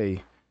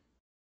 Hey,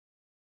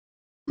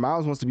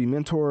 Miles wants to be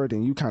mentored,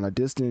 and you kind of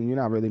distant. You're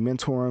not really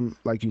mentoring him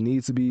like you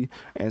need to be,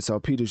 and so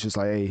Peter's just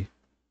like, hey,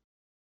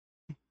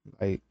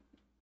 like,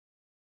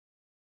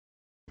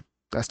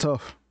 that's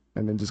tough,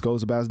 and then just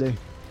goes about his day.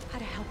 How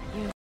to help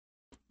you.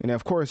 And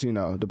of course, you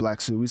know, the black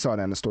suit. We saw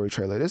that in the story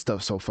trailer. This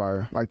stuff's so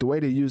fire. Like the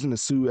way they're using the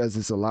suit as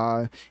it's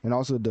alive, and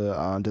also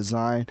the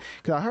design.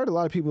 Because I heard a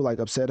lot of people like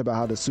upset about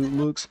how the suit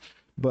looks,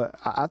 but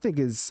I think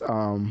it's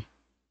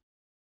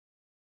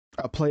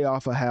a play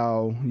off of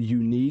how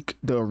unique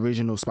the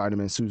original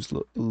Spider-Man suits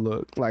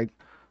look. Like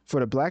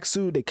for the black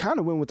suit, they kind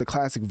of went with the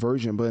classic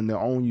version, but in their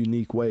own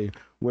unique way.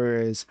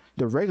 Whereas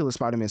the regular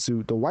Spider-Man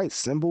suit, the white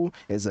symbol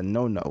is a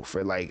no-no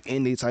for like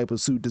any type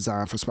of suit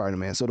design for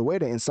Spider-Man. So the way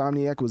that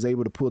Insomniac was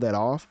able to pull that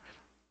off,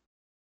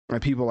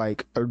 and people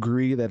like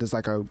agree that it's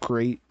like a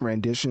great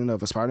rendition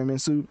of a Spider-Man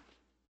suit.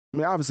 I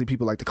mean, obviously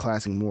people like the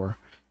classic more.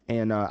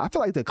 And I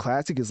feel like the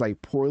classic is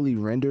like poorly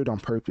rendered on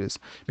purpose,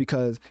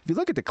 because if you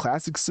look at the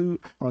classic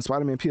suit on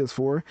Spider-Man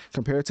PS4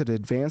 compared to the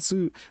advanced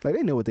suit, like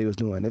they know what they was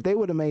doing. If they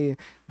would have made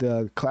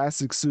the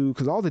classic suit,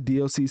 because all the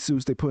DLC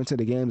suits they put into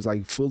the game is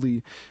like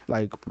fully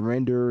like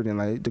rendered and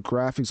like the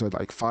graphics are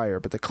like fire,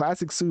 but the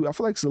classic suit I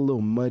feel like it's a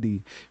little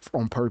muddy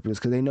on purpose,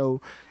 because they know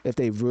if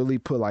they really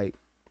put like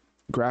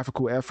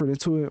graphical effort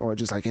into it or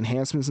just like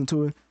enhancements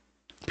into it,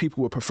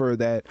 people would prefer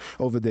that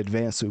over the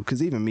advanced suit.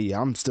 Because even me,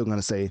 I'm still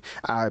gonna say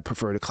I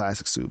prefer the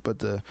classic suit, but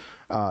the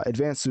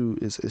advanced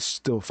suit is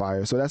still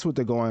fire. So that's what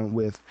they're going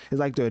with. It's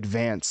like the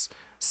advanced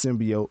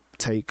symbiote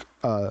take,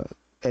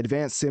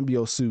 advanced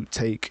symbiote suit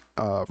take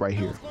right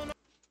here.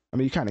 I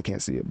mean, you kind of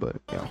can't see it, but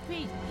yeah.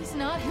 He's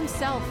not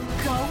himself.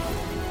 Go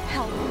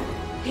help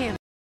him.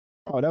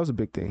 Oh, that was a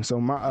big thing. So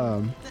my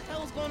What the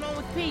hell's going on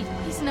with Pete?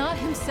 He's not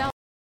himself.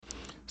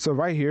 So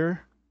right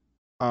here,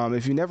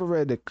 if you never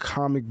read the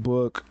comic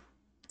book,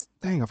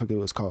 dang, I forget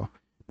what it's called.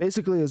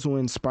 Basically, it's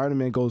when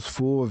Spider-Man goes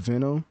full of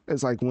Venom.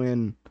 It's like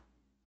when,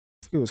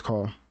 I forget what it's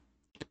called.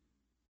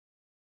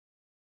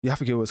 Yeah, I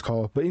forget what it's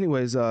called. But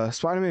anyways,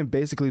 Spider-Man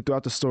basically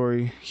throughout the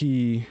story,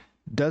 he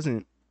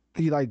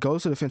like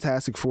goes to the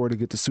Fantastic Four to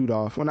get the suit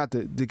off. Well, not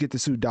to get the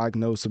suit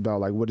diagnosed about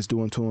like what it's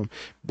doing to him.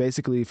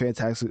 Basically,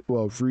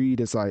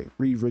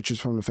 Reed Richards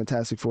from the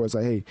Fantastic Four is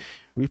like, hey,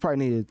 we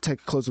probably need to take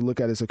a closer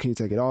look at it, so can you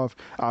take it off?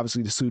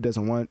 Obviously, the suit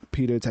doesn't want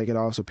Peter to take it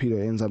off, so Peter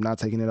ends up not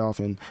taking it off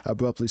and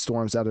abruptly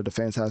storms out of the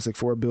Fantastic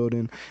Four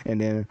building. And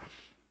then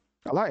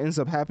a lot ends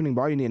up happening,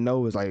 but all you need to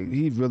know is like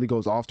he really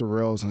goes off the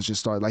rails and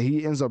just starts like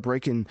he ends up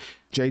breaking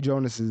J.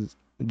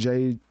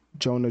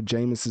 Jonah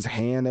Jameson's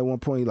hand at one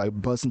point. He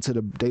like busts into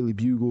the Daily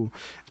Bugle,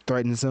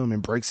 threatens him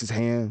and breaks his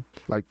hand,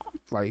 like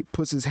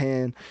puts his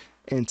hand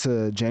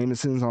into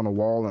Jameson's on the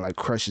wall and like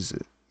crushes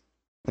it.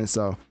 And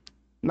so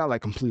not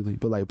like completely,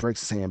 but like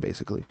breaks his hand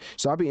basically.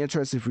 So I'll be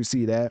interested if we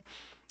see that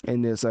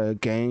in this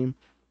game.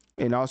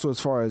 And also as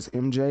far as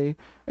MJ,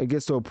 it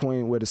gets to a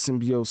point where the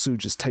symbiote suit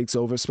just takes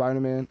over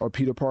Spider-Man or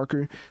Peter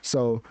Parker.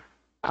 So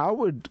I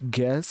would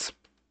guess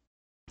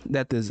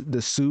that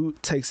the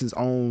suit takes his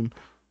own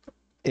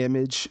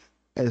image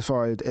as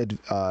far as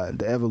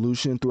the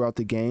evolution throughout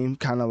the game,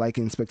 kind of like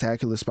in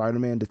Spectacular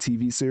Spider-Man, the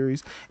TV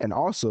series. And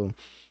also,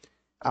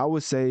 I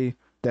would say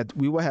that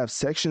we will have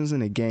sections in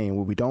the game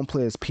where we don't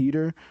play as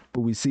Peter,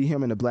 but we see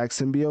him in the black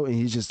symbiote and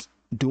he's just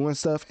doing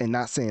stuff and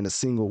not saying a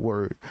single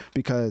word,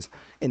 because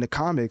in the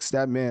comics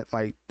that meant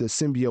like the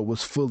symbiote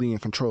was fully in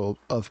control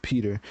of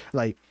Peter.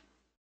 Like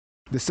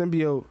the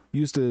symbiote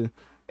used to,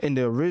 in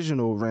the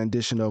original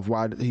rendition of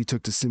why he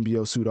took the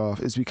symbiote suit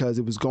off, is because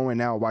it was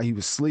going out while he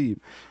was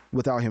asleep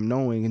without him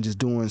knowing and just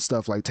doing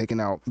stuff like taking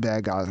out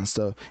bad guys and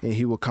stuff. And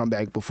he would come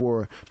back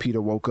before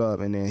Peter woke up,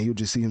 and then he would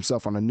just see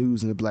himself on the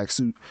news in the black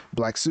suit.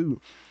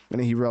 And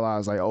then he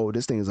realized like, oh,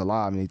 this thing is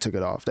alive, and he took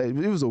it off. It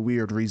was a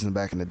weird reason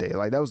back in the day.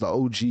 Like that was the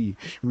OG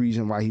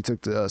reason why he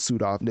took the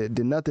suit off. It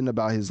did nothing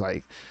about his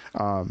like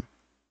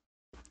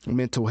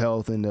mental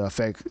health and the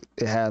effect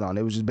it had on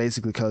it. It was just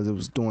basically because it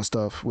was doing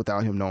stuff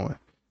without him knowing.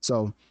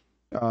 So,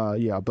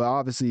 yeah, but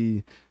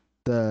obviously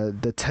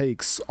the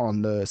takes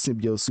on the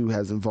symbiote suit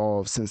has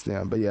evolved since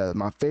then. But yeah,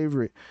 my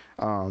favorite,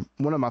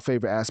 one of my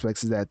favorite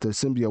aspects is that the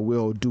symbiote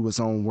will do its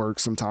own work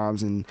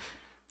sometimes, and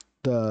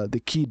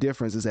the key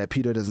difference is that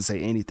Peter doesn't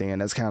say anything,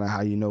 and that's kind of how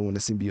you know when the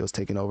symbiote's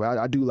taking over.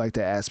 I do like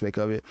that aspect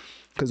of it,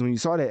 because when you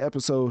saw that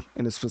episode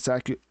in the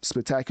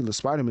Spectacular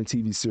Spider-Man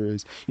TV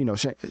series, you know,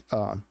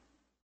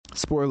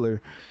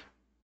 spoiler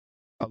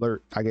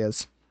alert, I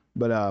guess.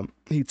 But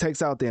he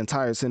takes out the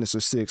entire Sinister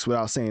Six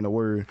without saying a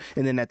word.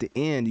 And then at the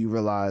end, you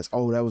realize,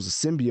 oh, that was a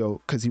symbiote,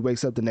 because he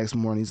wakes up the next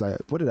morning. He's like,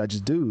 what did I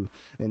just do?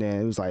 And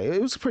then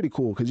it was pretty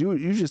cool, because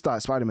you just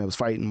thought Spider-Man was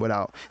fighting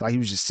without, like, he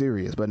was just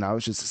serious. But now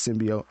it's just a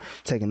symbiote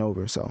taking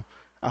over. So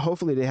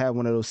hopefully they have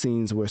one of those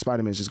scenes where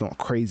Spider-Man's just going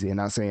crazy and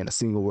not saying a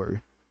single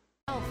word.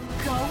 Go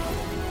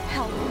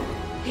help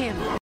him.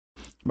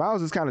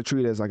 Miles is kind of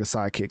treated as like a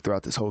sidekick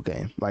throughout this whole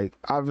game. Like,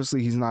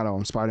 obviously he's not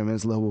on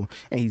Spider-Man's level,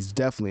 and he's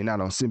definitely not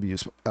on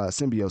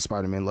symbiote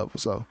Spider-Man level.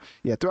 So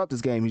yeah, throughout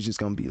this game, he's just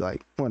gonna be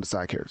like one of the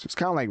side characters,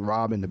 kind of like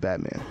Robin the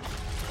Batman.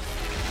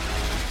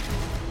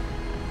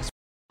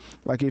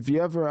 Like if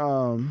you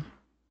ever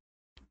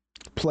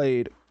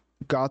played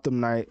Gotham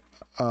Knight,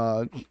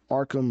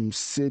 Arkham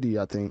City,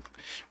 I think,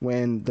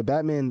 when the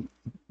Batman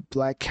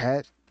Black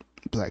Cat,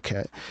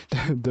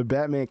 the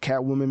Batman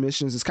Catwoman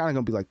missions, it's kind of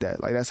gonna be like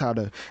that. Like that's how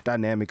the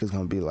dynamic is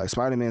gonna be. Like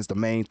Spider-Man's the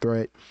main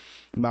threat,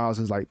 Miles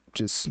is like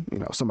just, you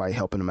know, somebody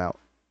helping him out.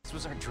 This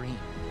was our dream.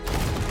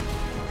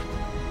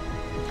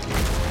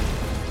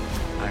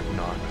 I'm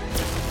not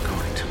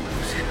going to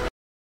lose him.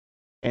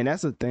 And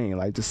that's the thing,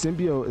 like the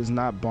symbiote is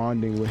not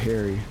bonding with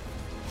Harry.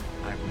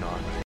 I'm not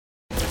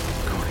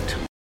going to.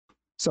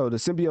 So the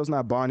symbiote's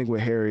not bonding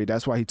with Harry.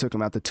 That's why he took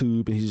him out the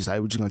tube, and he's just like,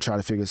 we're just gonna try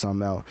to figure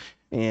something out.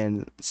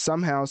 And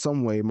somehow,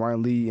 some way,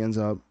 Martin Lee ends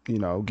up, you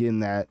know,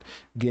 getting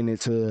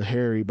it to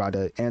Harry by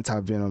the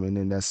anti-venom, and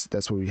then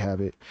that's where we have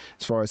it.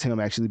 As far as him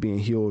actually being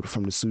healed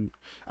from the suit,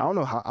 I don't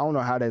know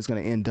how that's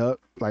gonna end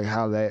up, like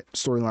how that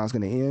storyline's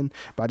gonna end,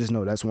 but I just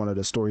know that's one of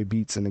the story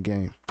beats in the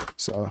game.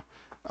 So,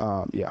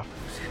 yeah.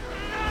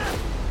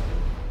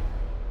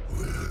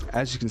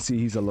 As you can see,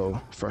 he's a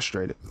little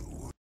frustrated.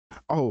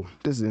 Oh,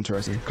 this is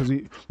interesting, because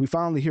we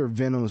finally hear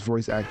Venom's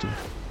voice acting.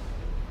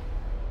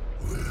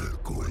 We're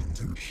going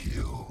to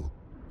heal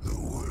the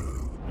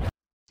world.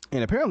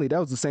 And apparently that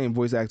was the same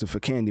voice actor for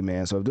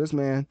Candyman. So if this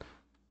man,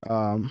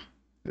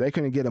 they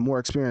couldn't get a more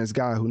experienced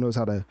guy who knows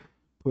how to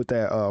put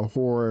that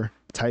horror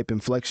type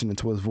inflection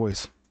into his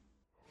voice.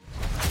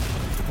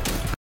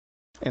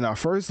 And our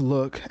first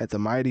look at the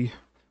mighty,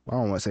 I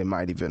don't want to say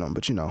mighty Venom,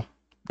 but you know,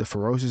 the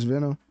ferocious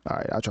Venom. All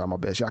right, I'll try my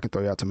best. Y'all can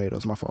throw y'all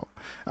tomatoes, my fault.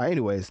 All right,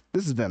 anyways,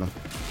 this is Venom.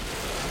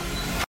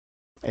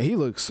 And he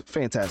looks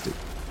fantastic.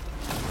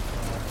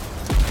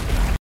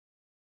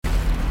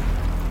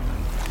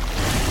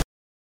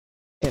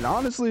 And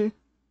honestly,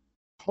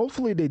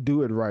 hopefully they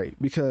do it right,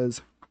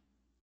 because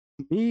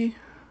me,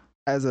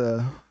 as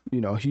a,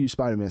 you know, huge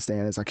Spider-Man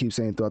stan, as I keep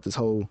saying throughout this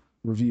whole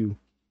review,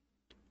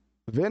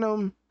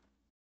 Venom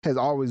has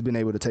always been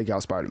able to take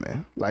out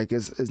Spider-Man. Like,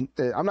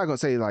 I'm not gonna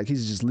say like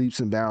he's just leaps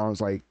and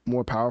bounds like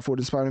more powerful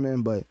than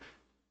Spider-Man, but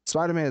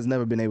Spider-Man has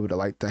never been able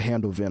to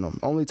handle Venom.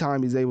 Only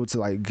time he's able to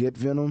like get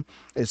Venom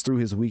is through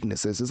his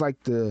weaknesses. It's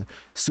like the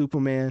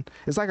Superman.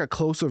 It's like a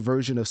closer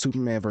version of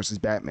Superman versus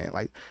Batman.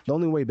 Like, the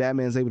only way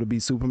Batman's able to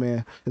beat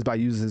Superman is by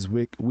using his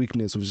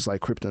weakness, which is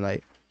like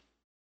kryptonite.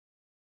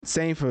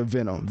 Same for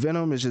Venom.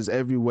 Venom is just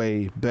every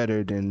way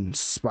better than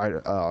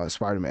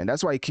Spider-Man.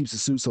 That's why he keeps the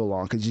suit so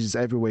long, because he's just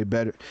every way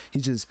better.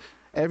 He's just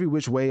every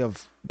which way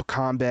of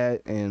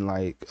combat and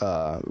like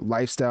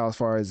lifestyle, as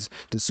far as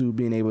the suit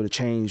being able to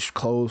change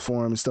clothes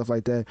for him and stuff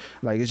like that.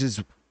 Like, it's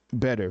just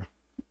better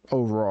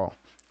overall.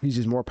 He's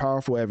just more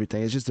powerful,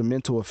 everything. It's just the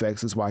mental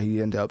effects is why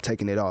he ended up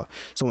taking it off.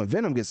 So when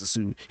Venom gets the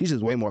suit, he's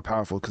just way more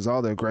powerful, because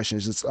all the aggression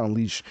is just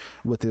unleashed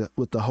with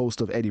the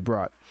host of Eddie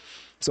Brock.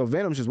 So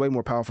Venom's just way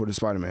more powerful than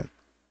Spider-Man.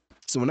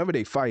 So whenever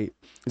they fight,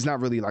 it's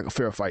not really like a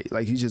fair fight.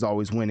 Like, he's just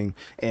always winning.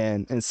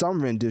 And in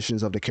some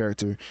renditions of the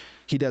character,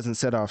 he doesn't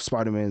set off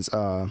Spider-Man's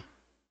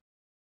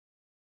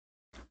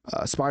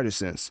spider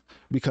sense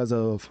because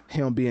of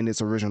him being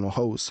its original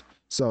host.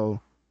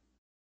 So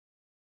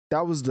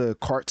that was the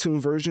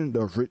cartoon version,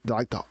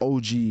 the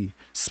OG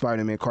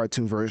Spider-Man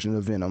cartoon version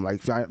of Venom.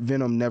 Like,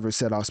 Venom never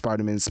set off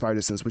Spider-Man's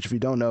spider sense, which, if you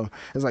don't know,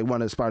 is like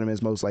one of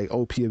Spider-Man's most like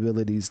OP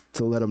abilities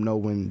to let him know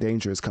when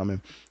danger is coming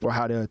or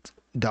how to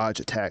dodge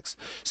attacks.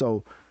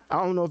 So I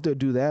don't know if they'll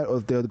do that, or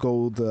if they'll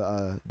go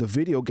the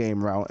video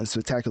game route in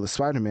Spectacular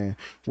Spider-Man,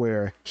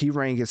 where he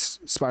rang his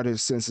spider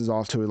senses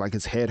off to like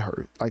his head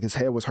hurt, like his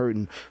head was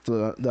hurting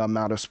the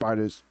amount of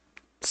spider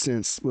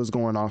sense was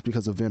going off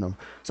because of Venom.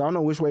 So I don't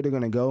know which way they're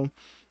gonna go,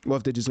 or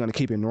if they're just gonna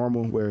keep it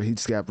normal where he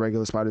just got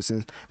regular spider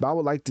sense. But I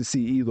would like to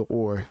see either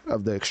or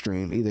of the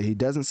extreme. Either he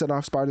doesn't set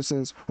off spider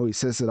sense, or he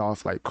sets it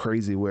off like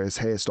crazy where his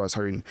head starts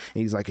hurting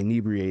and he's like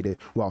inebriated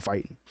while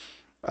fighting.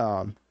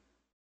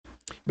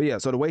 But yeah,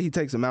 so the way he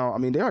takes him out, I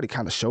mean, they already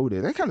kind of showed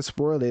it. They kind of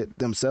spoiled it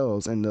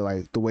themselves in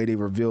the way they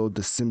revealed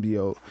the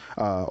symbiote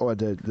or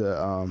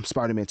the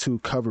Spider-Man 2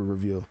 cover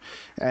reveal,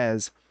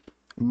 as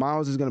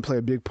Miles is going to play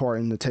a big part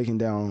in the taking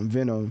down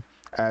Venom,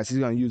 as he's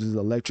going to use his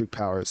electric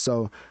powers.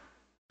 So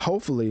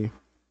hopefully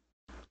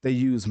they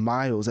use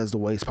Miles as the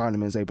way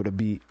Spider-Man is able to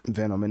beat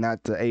Venom, and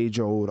not the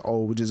age-old,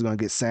 we're just going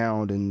to get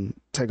sound and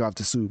take off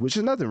the suit, which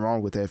is nothing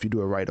wrong with that if you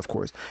do it right, of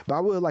course. But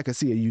I would like to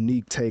see a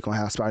unique take on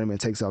how Spider-Man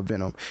takes out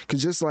Venom,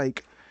 because just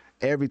like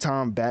every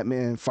time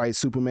Batman fights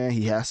Superman,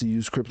 he has to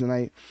use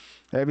kryptonite.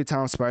 Every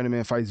time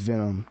Spider-Man fights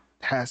Venom,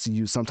 has to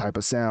use some type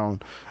of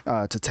sound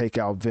to take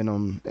out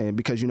Venom, and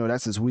because, you know,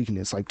 that's his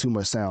weakness, like too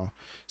much sound.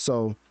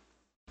 So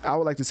I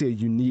would like to see a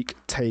unique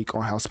take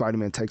on how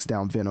Spider-Man takes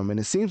down Venom, and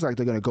it seems like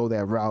they're going to go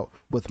that route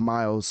with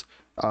Miles'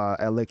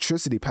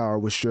 electricity power,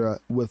 which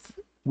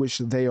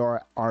they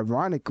are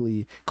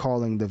ironically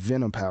calling the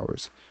Venom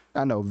powers.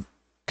 I know,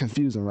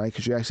 confusing, right?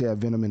 Because you actually have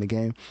Venom in the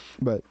game,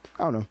 but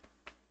I don't know.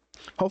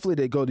 Hopefully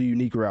they go the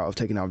unique route of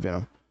taking out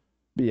Venom.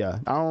 But yeah,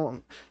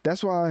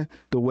 that's why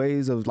the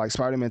ways of like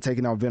Spider-Man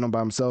taking out Venom by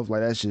himself,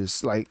 like, that's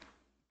just like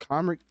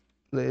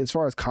as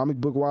far as comic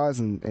book wise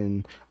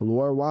and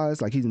lore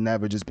wise, like, he's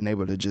never just been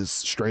able to just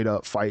straight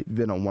up fight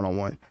Venom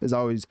one-on-one. He's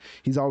always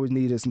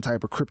needed some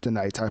type of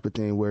kryptonite type of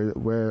thing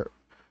where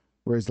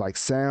it's like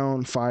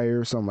sound,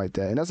 fire, something like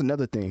that. And that's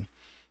another thing.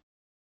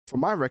 From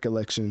my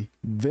recollection,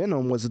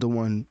 Venom was the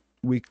one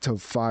weak to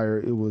fire.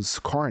 It was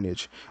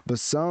Carnage. But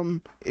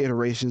some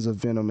iterations of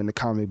Venom in the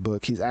comic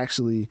book, every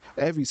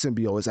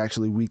symbiote is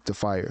actually weak to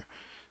fire.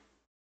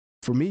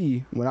 For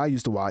me, when I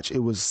used to watch, it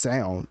was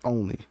sound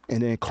only.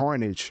 And then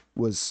Carnage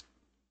was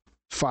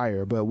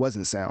fire, but it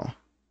wasn't sound.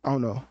 I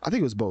don't know. I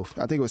think it was both.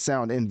 I think it was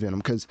sound and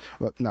Venom,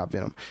 not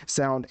Venom.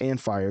 Sound and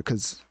fire,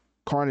 because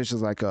Carnage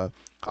is like a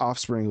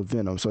offspring of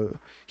Venom. So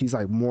he's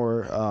like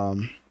more,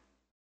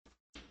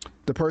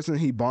 the person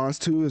he bonds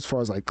to, as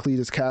far as like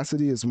Cletus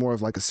Cassidy, is more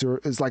of like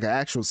it's like an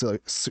actual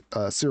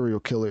serial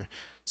killer,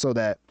 so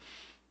that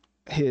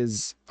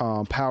his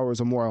powers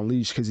are more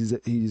unleashed because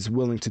he's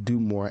willing to do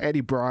more.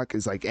 Eddie Brock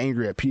is like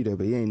angry at Peter,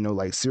 but he ain't no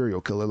like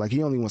serial killer. Like,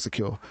 he only wants to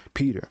kill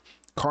Peter.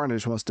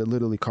 Carnage wants to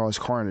literally cause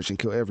carnage and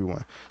kill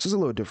everyone. So it's a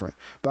little different.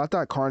 But I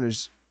thought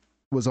Carnage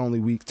was only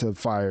weak to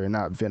fire and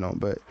not Venom.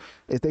 But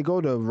if they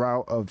go the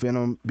route of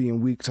Venom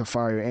being weak to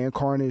fire and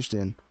carnage,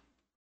 then,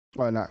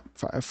 or not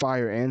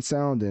fire and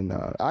sound, then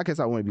I guess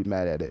I wouldn't be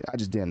mad at it. I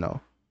just didn't know.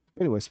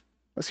 Anyways,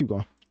 let's keep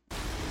going.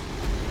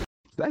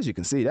 As you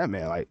can see, that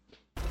man, like,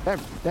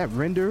 that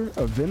render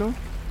of Venom,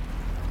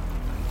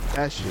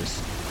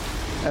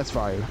 that's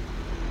fire.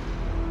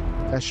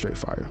 That's straight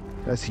fire.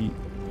 That's heat.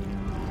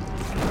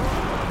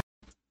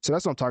 So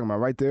that's what I'm talking about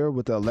right there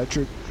with the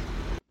electric.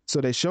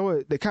 So they show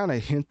it, they kind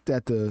of hint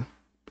at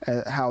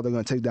how they're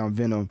going to take down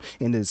Venom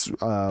in this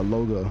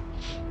logo.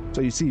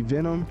 So you see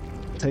Venom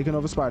taking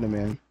over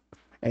Spider-Man,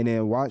 and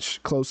then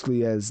watch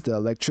closely as the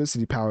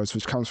electricity powers,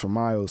 which comes from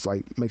Miles,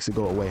 like makes it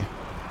go away.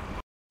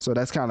 So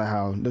that's kind of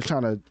how they're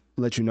trying to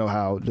let you know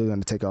how they're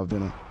going to take out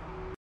Venom.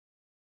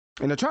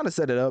 And they're trying to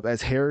set it up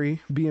as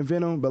Harry being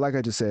Venom, but like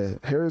I just said,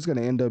 Harry's going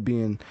to end up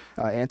being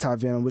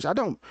anti-Venom, which I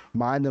don't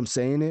mind them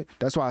saying it.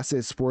 That's why I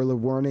said spoiler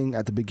warning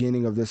at the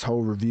beginning of this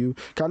whole review.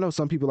 Cause I know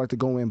some people like to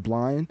go in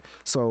blind,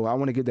 so I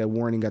want to get that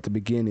warning at the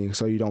beginning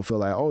so you don't feel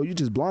like, oh, you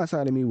just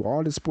blindsided me with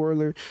all this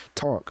spoiler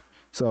talk.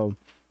 So,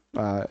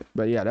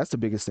 but yeah, that's the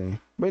biggest thing.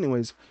 But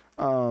anyways,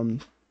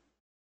 what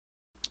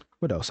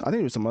else? I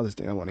think there's some other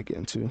thing I want to get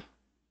into.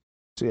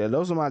 So yeah,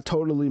 those are my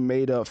totally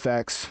made up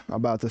facts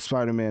about the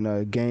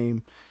Spider-Man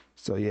game.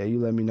 So yeah, you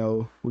let me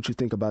know what you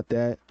think about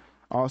that.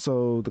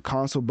 Also, the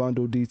console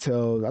bundle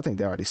details, I think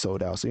they already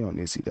sold out, so you don't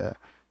need to see that.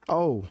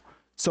 Oh,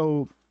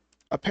 so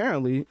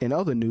apparently in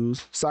other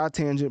news, side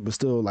tangent, but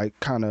still like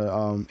kind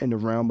of in the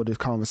realm of this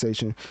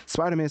conversation,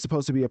 Spider-Man's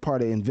supposed to be a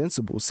part of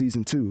Invincible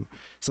Season 2.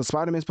 So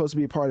Spider-Man's supposed to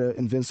be a part of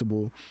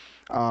Invincible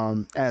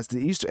as the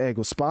Easter egg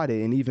was spotted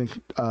and even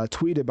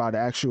tweeted by the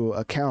actual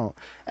account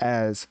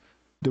as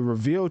the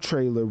reveal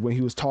trailer when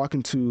he was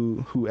talking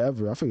to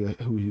whoever. I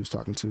forget who he was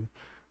talking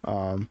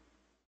to.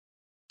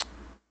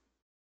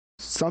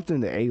 Something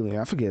the alien,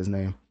 I forget his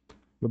name,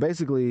 but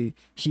basically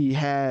he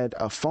had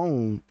a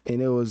phone and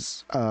it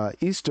was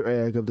Easter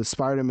egg of the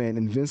Spider-Man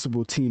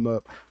Invincible team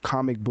up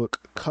comic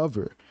book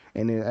cover,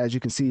 and then as you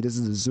can see, this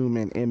is a zoom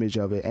in image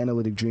of it,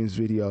 Analytic Dreams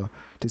video,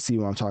 to see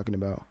what I'm talking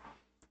about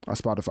on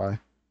Spotify.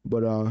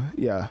 But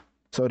yeah,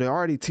 so they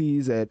already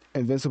teased that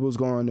Invincible is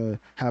going to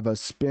have a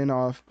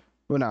spin-off.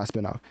 Well, not a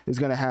spin-off, it's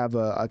going to have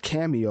a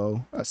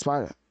cameo, I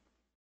can't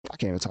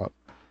even talk.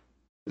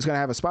 It's going to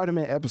have a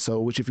Spider-Man episode,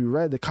 which if you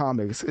read the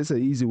comics, it's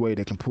an easy way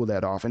they can pull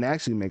that off. And it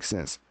actually makes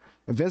sense.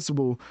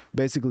 Invincible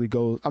basically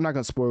goes, I'm not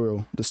going to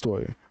spoil the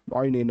story.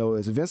 All you need to know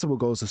is Invincible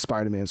goes to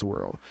Spider-Man's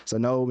world. So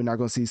no, we're not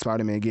going to see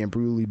Spider-Man getting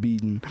brutally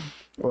beaten.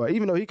 Or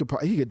even though he could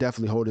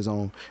definitely hold his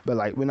own. But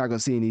like, we're not going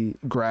to see any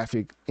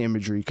graphic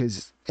imagery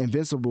because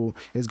Invincible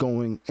is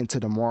going into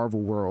the Marvel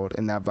world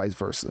and not vice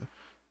versa.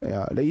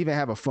 They even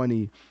have a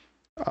funny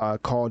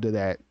call to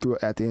that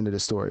at the end of the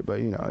story. But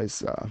you know,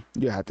 it's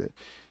you have to...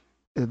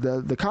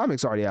 The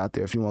comic's already out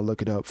there if you want to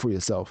look it up for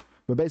yourself.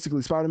 But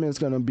basically, Spider-Man's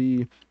going to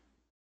be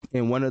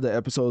in one of the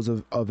episodes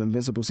of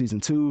Invincible Season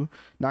 2.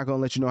 Not going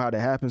to let you know how that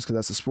happens because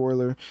that's a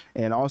spoiler.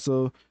 And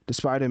also, the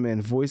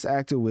Spider-Man voice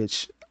actor,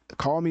 which,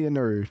 call me a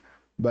nerd,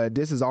 but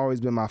this has always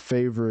been my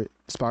favorite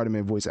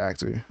Spider-Man voice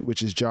actor,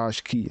 which is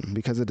Josh Keaton.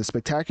 Because of the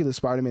Spectacular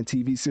Spider-Man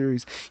TV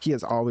series, he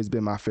has always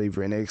been my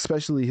favorite. And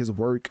especially his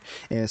work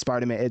in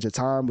Spider-Man Edge of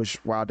Time, which,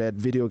 while that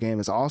video game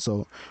is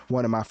also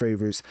one of my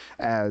favorites,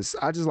 as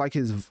I just like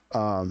his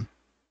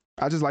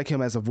I just like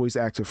him as a voice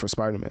actor for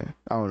Spider-Man.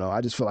 I don't know,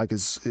 I just feel like it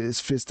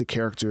fits the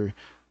character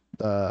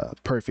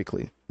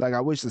perfectly. Like,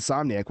 I wish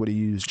Insomniac would have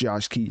used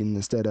Josh Keaton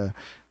instead of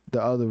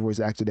the other voice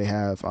actor they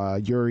have,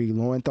 Yuri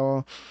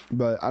Lowenthal.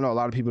 But I know a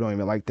lot of people don't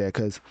even like that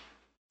because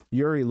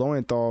Yuri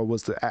Lowenthal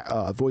was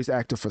the voice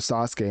actor for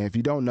Sasuke. And if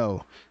you don't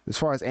know, as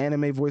far as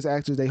anime voice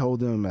actors, they hold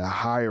them in a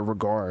higher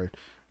regard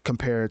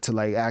compared to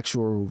like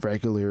actual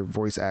regular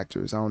voice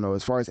actors. I don't know,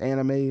 as far as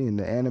anime and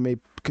the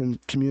anime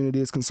community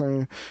is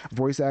concerned,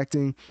 voice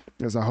acting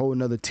is a whole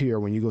nother tier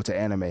when you go to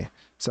anime.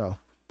 So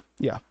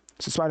yeah,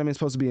 so Spider-Man's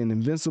supposed to be in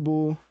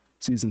Invincible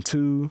Season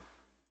 2.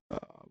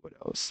 What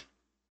else?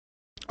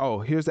 Oh,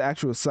 here's the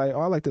actual site. Oh,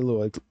 I like the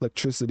little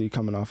electricity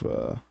coming off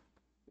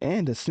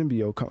and the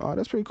symbiote. Oh,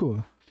 that's pretty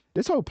cool.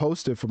 This whole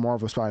poster for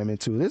Marvel Spider-Man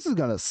 2, this is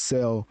gonna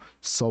sell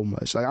so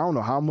much. Like, I don't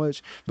know how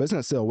much, but it's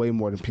gonna sell way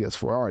more than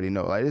PS4. I already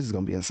know. Like, this is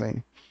gonna be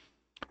insane.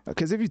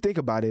 Because if you think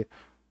about it,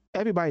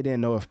 everybody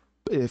didn't know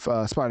if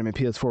Spider-Man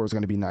PS4 was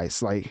gonna be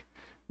nice. Like,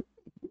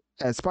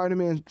 as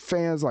Spider-Man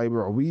fans, like,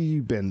 bro,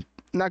 we've been,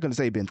 not gonna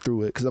say been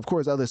through it, because of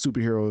course other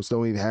superheroes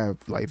don't even have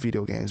like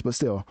video games, but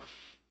still,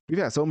 we've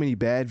had so many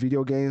bad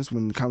video games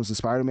when it comes to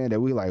Spider-Man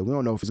that we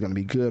don't know if it's gonna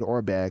be good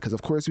or bad. Because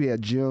of course we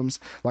had gems,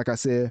 like I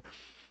said,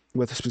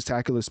 with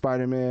Spectacular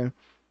Spider-Man,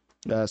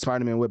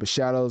 Spider-Man Web of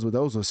Shadows, but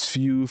those was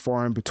few,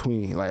 far in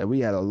between. Like, we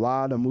had a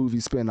lot of movie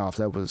spinoffs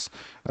that was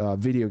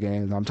video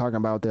games. I'm talking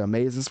about the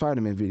Amazing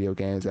Spider-Man video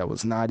games. That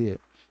was not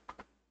it.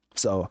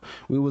 So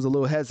we was a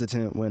little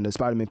hesitant when the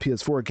Spider-Man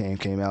PS4 game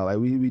came out. Like,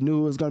 we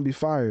knew it was gonna be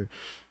fire,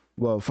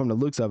 well, from the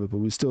looks of it, but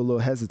we were still a little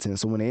hesitant.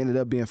 So when they ended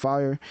up being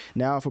fire,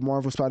 now for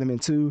Marvel Spider-Man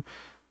 2,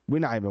 we're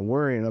not even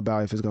worrying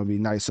about if it's gonna be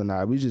nice or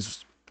not. We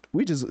just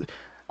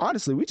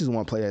honestly, we just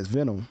want to play as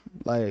Venom.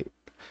 Like,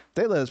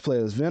 they let us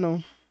play as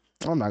Venom,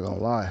 I'm not gonna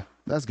lie,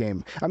 that's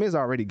game. I mean, it's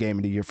already game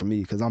of the year for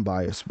me because I'm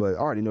biased, but I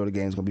already know the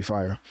game's gonna be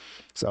fire.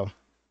 So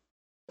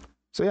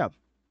yeah,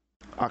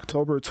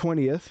 October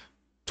 20th,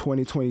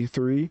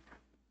 2023.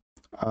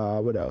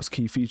 What else?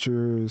 Key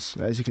features.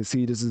 As you can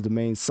see, this is the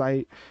main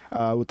site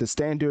with the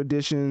standard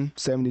edition,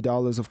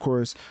 $70, of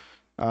course.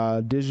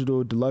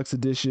 Digital deluxe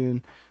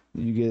edition,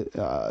 you get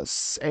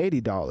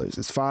 $80.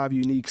 It's 5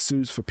 unique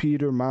suits for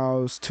Peter,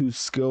 Miles, 2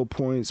 skill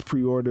points,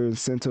 pre-order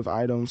incentive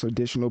items,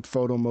 additional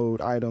photo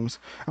mode items.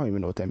 I don't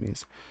even know what that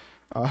means.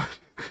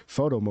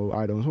 Photo mode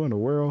items. What in the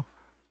world?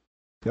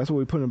 That's what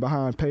we're putting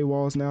behind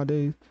paywalls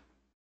nowadays.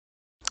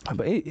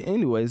 But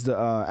anyways,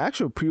 the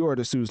actual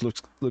pre-order suits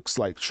looks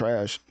like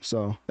trash.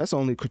 So that's the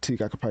only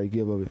critique I could probably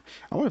give of it.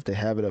 I wonder if they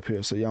have it up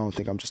here so y'all don't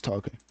think I'm just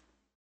talking.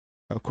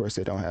 Of course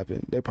they don't have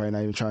it. They're probably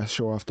not even trying to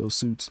show off those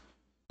suits.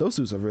 Those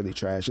suits are really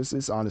trash.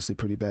 It's honestly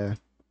pretty bad.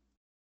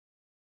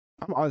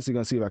 I'm honestly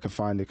gonna see if I can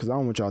find it because I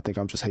don't want y'all to think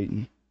I'm just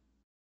hating.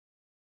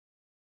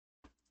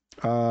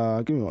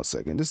 Give me 1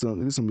 second. This gonna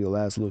be the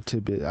last little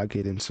tidbit I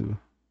get into.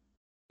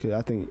 Cause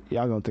I think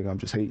y'all gonna think I'm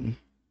just hating.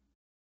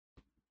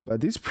 But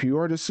these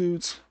pre-order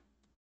suits,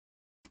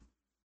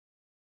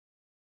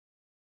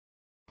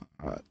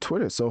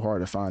 Twitter is so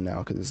hard to find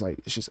now because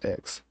it's just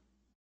X.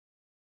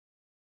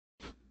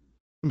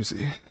 Let me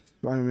see.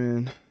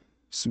 Spider-Man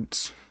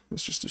suits.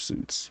 Let's just do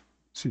suits.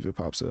 See if it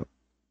pops up.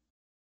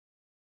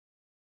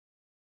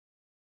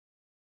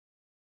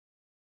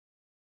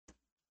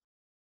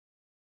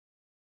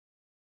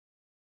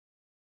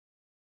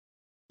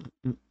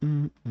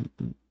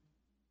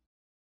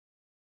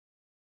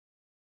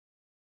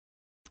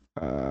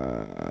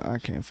 I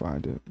can't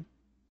find it.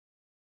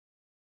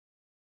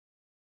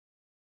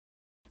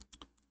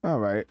 All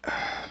right,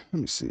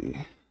 let me see.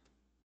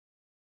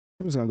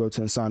 I'm just gonna go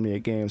to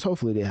Insomniac Games.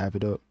 Hopefully they have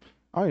it up.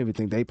 I don't even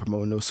think they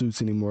promote no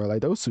suits anymore.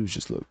 Like those suits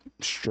just look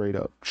straight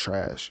up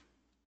trash.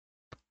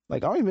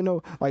 Like I don't even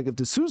know. Like if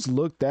the suits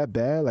look that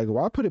bad, like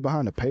why put it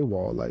behind a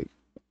paywall? Like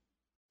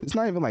it's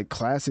not even like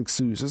classic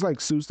suits. It's like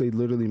suits they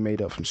literally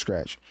made up from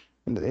scratch.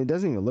 And it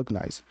doesn't even look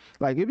nice.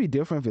 Like it'd be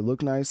different if it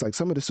looked nice. Like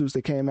some of the suits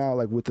that came out,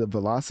 like with the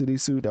Velocity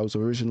suit that was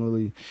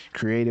originally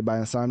created by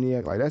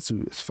Insomniac, like that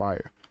suit is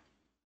fire.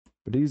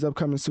 But these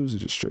upcoming suits are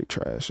just straight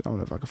trash. I don't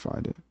know if I can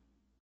find it.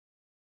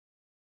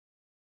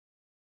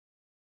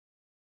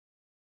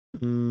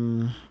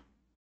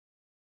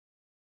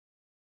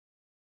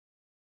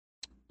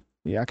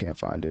 Yeah, I can't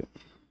find it.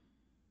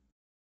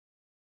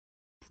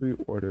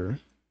 Pre-order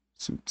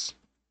suits.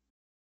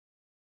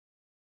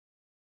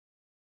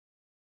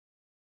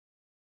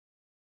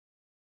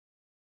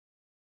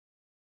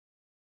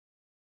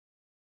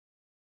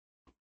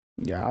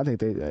 Yeah, I think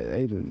they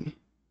didn't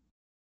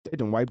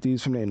wipe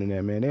these from the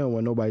internet, man. They don't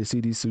want nobody to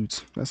see these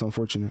suits. That's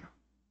unfortunate.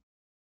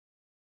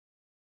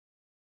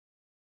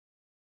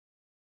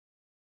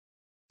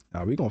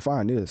 Now we gonna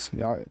find this.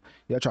 Y'all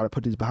try to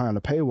put this behind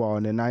a paywall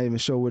and then not even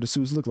show what the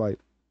suits look like.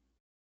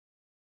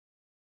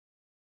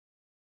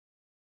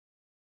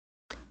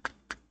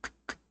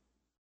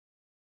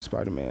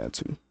 Spider-Man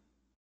 2.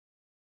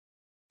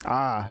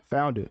 Ah,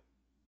 found it.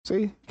 See,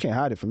 you can't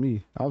hide it from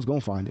me. I was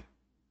gonna find it.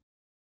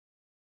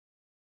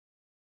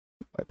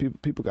 Like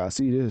people gotta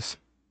see this.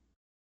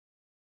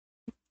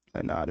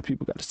 Like nah, the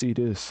people got to see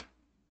this.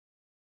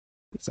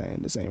 This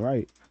ain't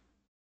right.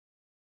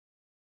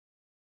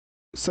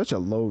 Such a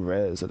low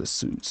res of the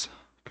suits.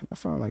 Can I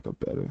find like a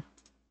better?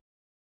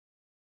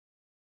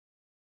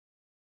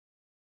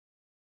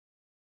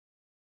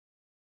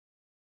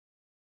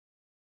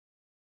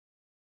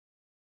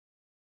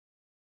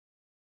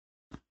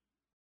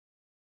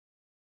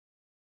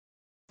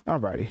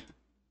 Alrighty.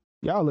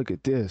 Y'all look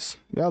at this.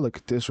 Y'all look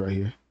at this right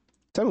here.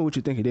 Tell me what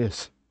you think of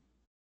this.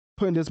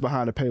 Putting this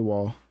behind a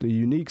paywall. The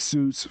unique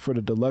suits for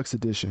the deluxe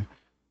edition.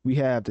 We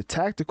have the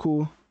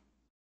tactical.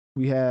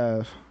 We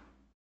have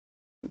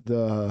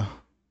the,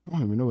 I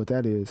don't even know what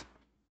that is.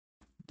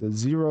 The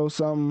 0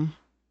 something.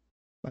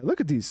 Like look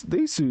at these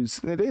suits.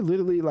 They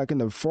literally like in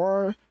the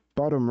far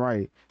bottom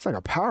right. It's like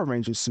a Power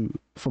Ranger suit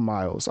for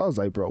Miles. I was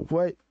like, bro,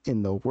 what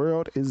in the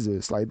world is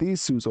this? Like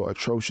these suits are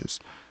atrocious.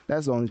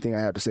 That's the only thing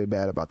I have to say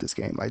bad about this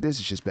game. Like this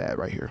is just bad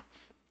right here.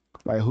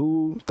 Like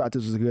who thought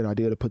this was a good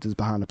idea to put this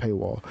behind the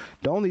paywall?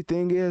 The only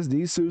thing is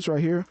these suits right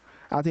here,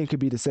 I think could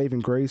be the saving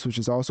grace, which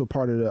is also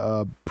part of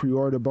the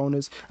pre-order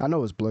bonus. I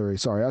know it's blurry.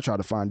 Sorry, I tried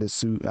to find this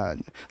suit.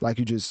 That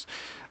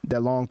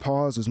long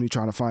pause was me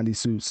trying to find these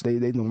suits. They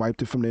done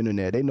wiped it from the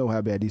internet. They know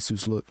how bad these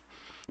suits look.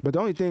 But the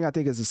only thing I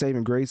think is the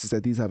saving grace is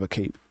that these have a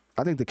cape.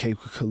 I think the cape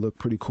could look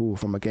pretty cool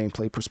from a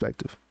gameplay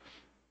perspective.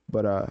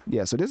 But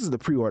yeah, so this is the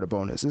pre-order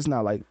bonus. It's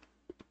not like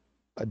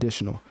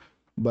additional,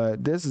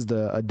 but this is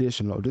the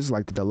additional. This is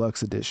like the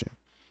deluxe edition.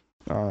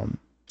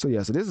 So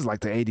yeah, so this is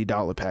like the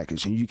 $80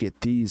 package, and you get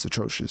these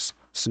atrocious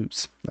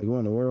suits. Like what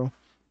in the world?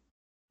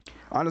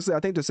 Honestly, I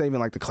think they're saving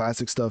like the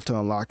classic stuff to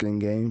unlock it in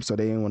game, so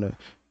they didn't want to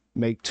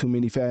make too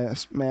many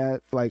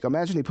mad. Like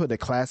imagine they put the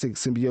classic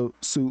symbiote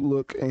suit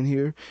look in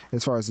here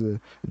as far as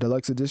the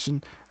deluxe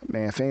edition.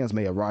 Man, fans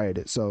may have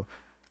rioted. So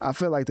I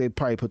feel like they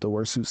probably put the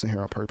worst suits in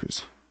here on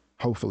purpose.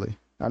 Hopefully.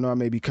 I know I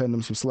may be cutting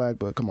them some slack,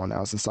 but come on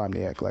now, it's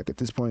Insomniac. Like at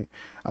this point,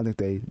 I think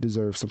they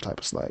deserve some type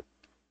of slack.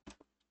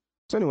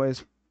 So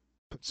anyways,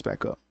 put this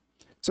back up.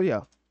 So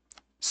yeah,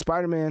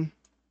 Spider-Man,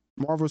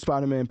 Marvel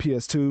Spider-Man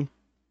PS2.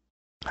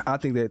 I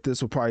think that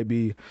this will probably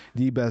be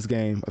the best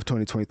game of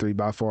 2023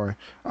 by far.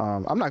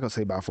 I'm not going to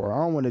say by far. I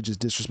don't want to just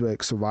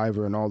disrespect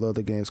Survivor and all the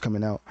other games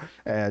coming out.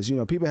 As, you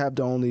know, people have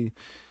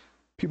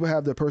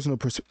their personal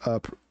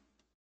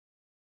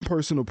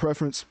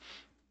preference.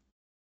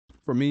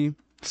 For me,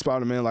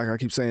 Spider-Man, like I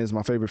keep saying, is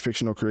my favorite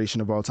fictional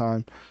creation of all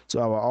time. So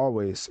I will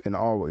always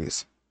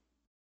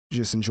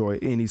just enjoy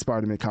any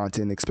Spider-Man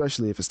content,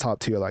 especially if it's top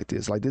tier like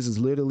this. Like, this is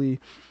literally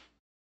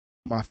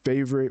my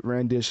favorite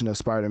rendition of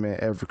Spider-Man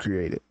ever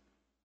created.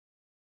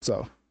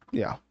 So,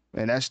 yeah.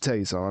 And that should tell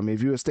you something. I mean,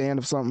 if you're a fan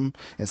of something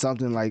and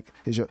something like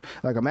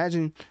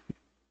imagine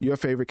your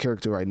favorite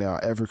character right now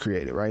ever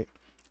created, right?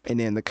 And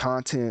then the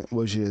content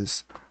was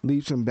just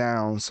leaps and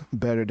bounds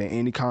better than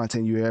any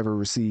content you ever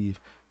received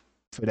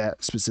for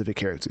that specific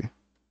character.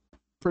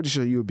 Pretty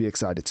sure you would be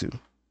excited too.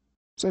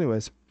 So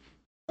anyways,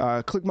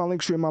 click my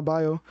link tree in my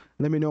bio.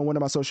 Let me know on one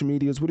of my social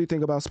medias. What do you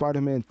think about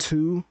Spider-Man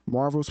 2,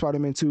 Marvel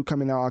Spider-Man 2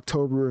 coming out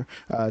October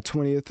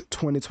 20th,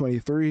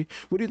 2023?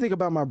 What do you think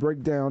about my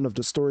breakdown of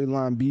the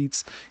storyline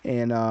beats?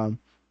 And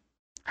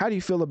how do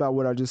you feel about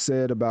what I just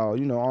said about,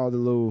 you know, all the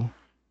little,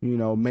 you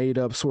know, made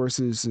up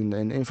sources and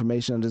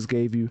information I just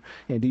gave you?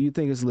 And do you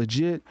think it's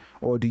legit,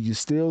 or do you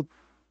still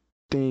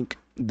think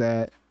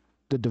that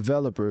the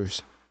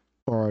developers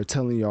are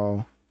telling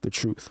y'all the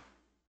truth?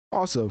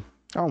 Also,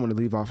 I don't want to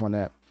leave off on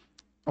that.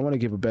 I want to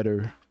give a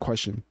better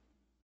question.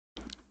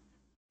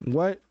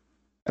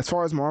 As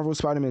far as Marvel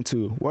Spider-Man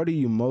 2, what are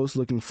you most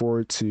looking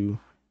forward to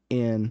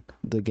in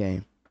the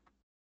game?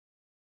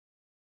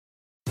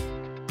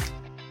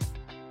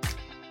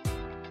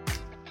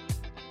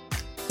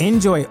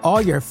 Enjoy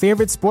all your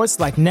favorite sports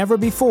like never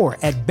before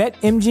at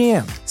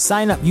BetMGM.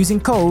 Sign up using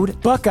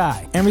code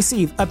Buckeye and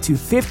receive up to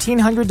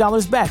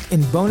 $1,500 back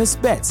in bonus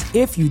bets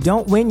if you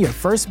don't win your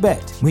first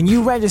bet. When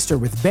you register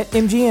with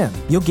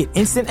BetMGM, you'll get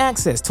instant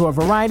access to a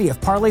variety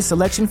of parlay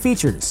selection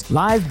features,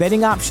 live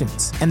betting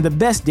options, and the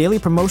best daily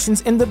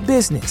promotions in the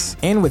business.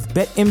 And with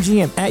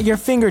BetMGM at your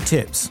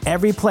fingertips,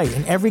 every play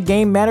and every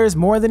game matters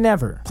more than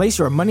ever. Place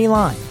your money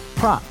line,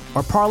 prop,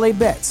 or parlay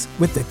bets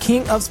with the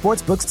king of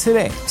sportsbooks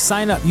today.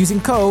 Sign up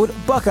using code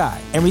Buckeye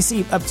and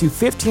receive up to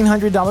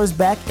 $1,500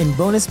 back in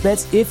bonus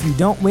bets if you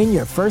don't win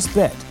your first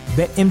bet.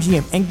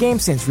 BetMGM and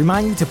GameSense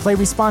remind you to play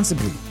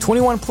responsibly.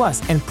 21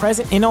 plus and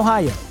present in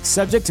Ohio,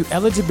 subject to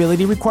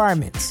eligibility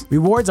requirements.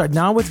 Rewards are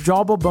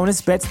non-withdrawable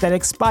bonus bets that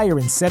expire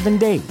in 7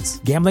 days.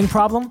 Gambling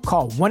problem?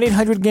 Call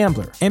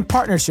 1-800-GAMBLER. In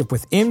partnership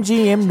with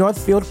MGM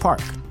Northfield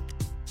Park.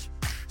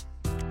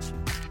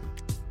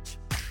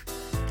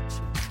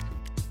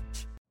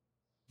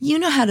 You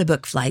know how to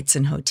book flights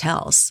and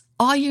hotels.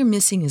 All you're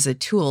missing is a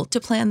tool to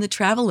plan the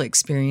travel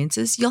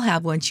experiences you'll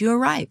have once you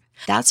arrive.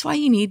 That's why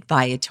you need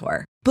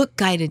Viator. Book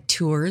guided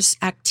tours,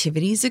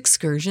 activities,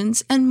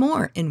 excursions, and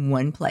more in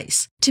one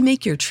place to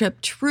make your trip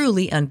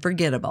truly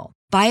unforgettable.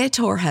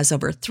 Viator has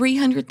over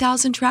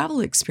 300,000 travel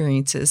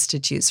experiences to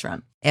choose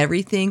from.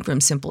 Everything from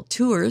simple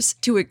tours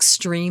to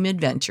extreme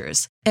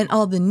adventures and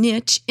all the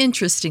niche,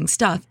 interesting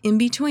stuff in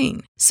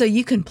between. So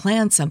you can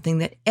plan something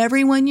that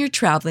everyone you're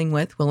traveling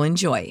with will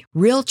enjoy.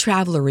 Real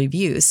traveler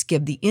reviews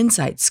give the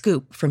inside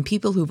scoop from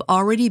people who've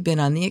already been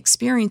on the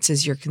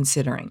experiences you're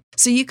considering.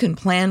 So you can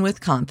plan with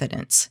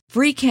confidence.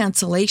 Free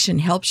cancellation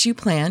helps you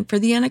plan for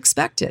the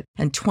unexpected.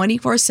 And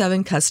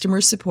 24/7 customer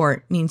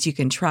support means you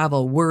can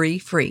travel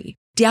worry-free.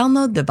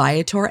 Download the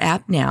Viator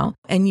app now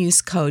and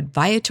use code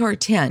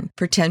Viator10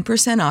 for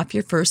 10% off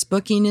your first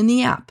booking in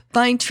the app.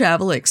 Find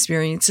travel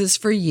experiences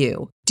for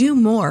you. Do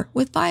more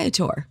with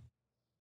Viator.